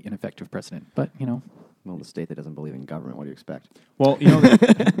incredibly ineffective president. But Well, the state that doesn't believe in government, what do you expect? Well,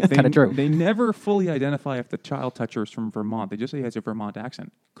 Kinda true. They never fully identify if the child toucher is from Vermont. They just say he has a Vermont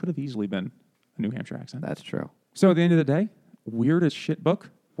accent. Could have easily been a New Hampshire accent. That's true. So at the end of the day, weird as shit book,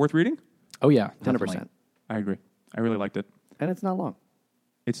 worth reading. oh yeah, 100%. I agree. I really liked it. And it's not long.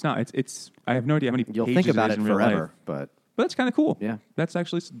 It's not. It's. I have no idea how many You'll pages think about is it in real forever, life. but But that's kind of cool. Yeah. That's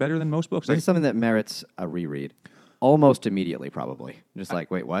actually better than most books. this is something that merits a reread. Almost immediately, probably. Just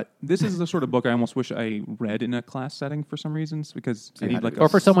like, wait, what? This is the sort of book I almost wish I read in a class setting for some reasons because I you need had like to or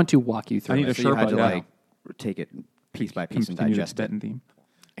for someone to walk you through. I need it. a So you had to Sherpa, yeah. like take it piece by piece and continue digest the it. Tibetan theme.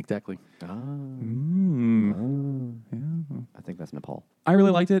 Exactly. I think that's Nepal. I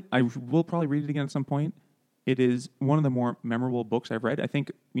really liked it. I will probably read it again at some point. It is one of the more memorable books I've read. I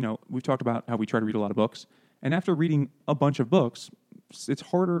think, we've talked about how we try to read a lot of books. And after reading a bunch of books, it's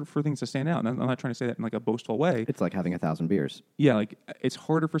harder for things to stand out. And I'm not trying to say that in like a boastful way. It's like having 1,000 beers. Yeah, like it's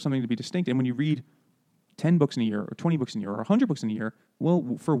harder for something to be distinct. And when you read 10 books in a year or 20 books in a year or 100 books in a year,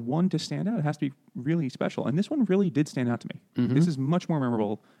 well, for one to stand out, it has to be really special. And this one really did stand out to me. Mm-hmm. This is much more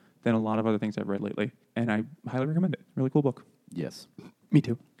memorable than a lot of other things I've read lately. And I highly recommend it. Really cool book. Yes. Me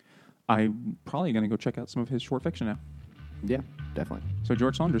too. I'm probably going to go check out some of his short fiction now. Yeah, definitely. So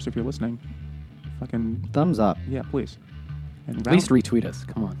George Saunders, if you're listening, fucking, Thumbs up. yeah, please. And At least retweet us.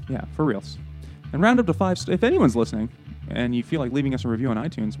 Come on. yeah, for reals. And round up to 5. If anyone's listening and you feel like leaving us a review on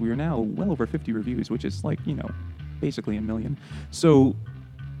iTunes, we are now well over 50 reviews, which is like, basically 1 million. So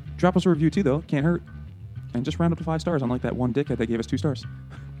drop us a review too, though. Can't hurt. And just round up to 5 stars, unlike that one dickhead that gave us 2 stars.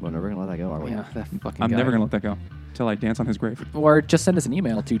 We're never going to let that go, are we? Yeah, that fucking I'm guy. never going to let that go until I dance on his grave. Or just send us an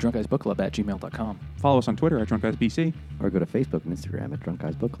email to drunkguysbookclub@gmail.com. Follow us on Twitter at DrunkGuysBC. Or go to Facebook and Instagram at Drunk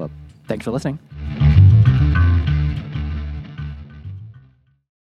Guys Book Club. Thanks for listening.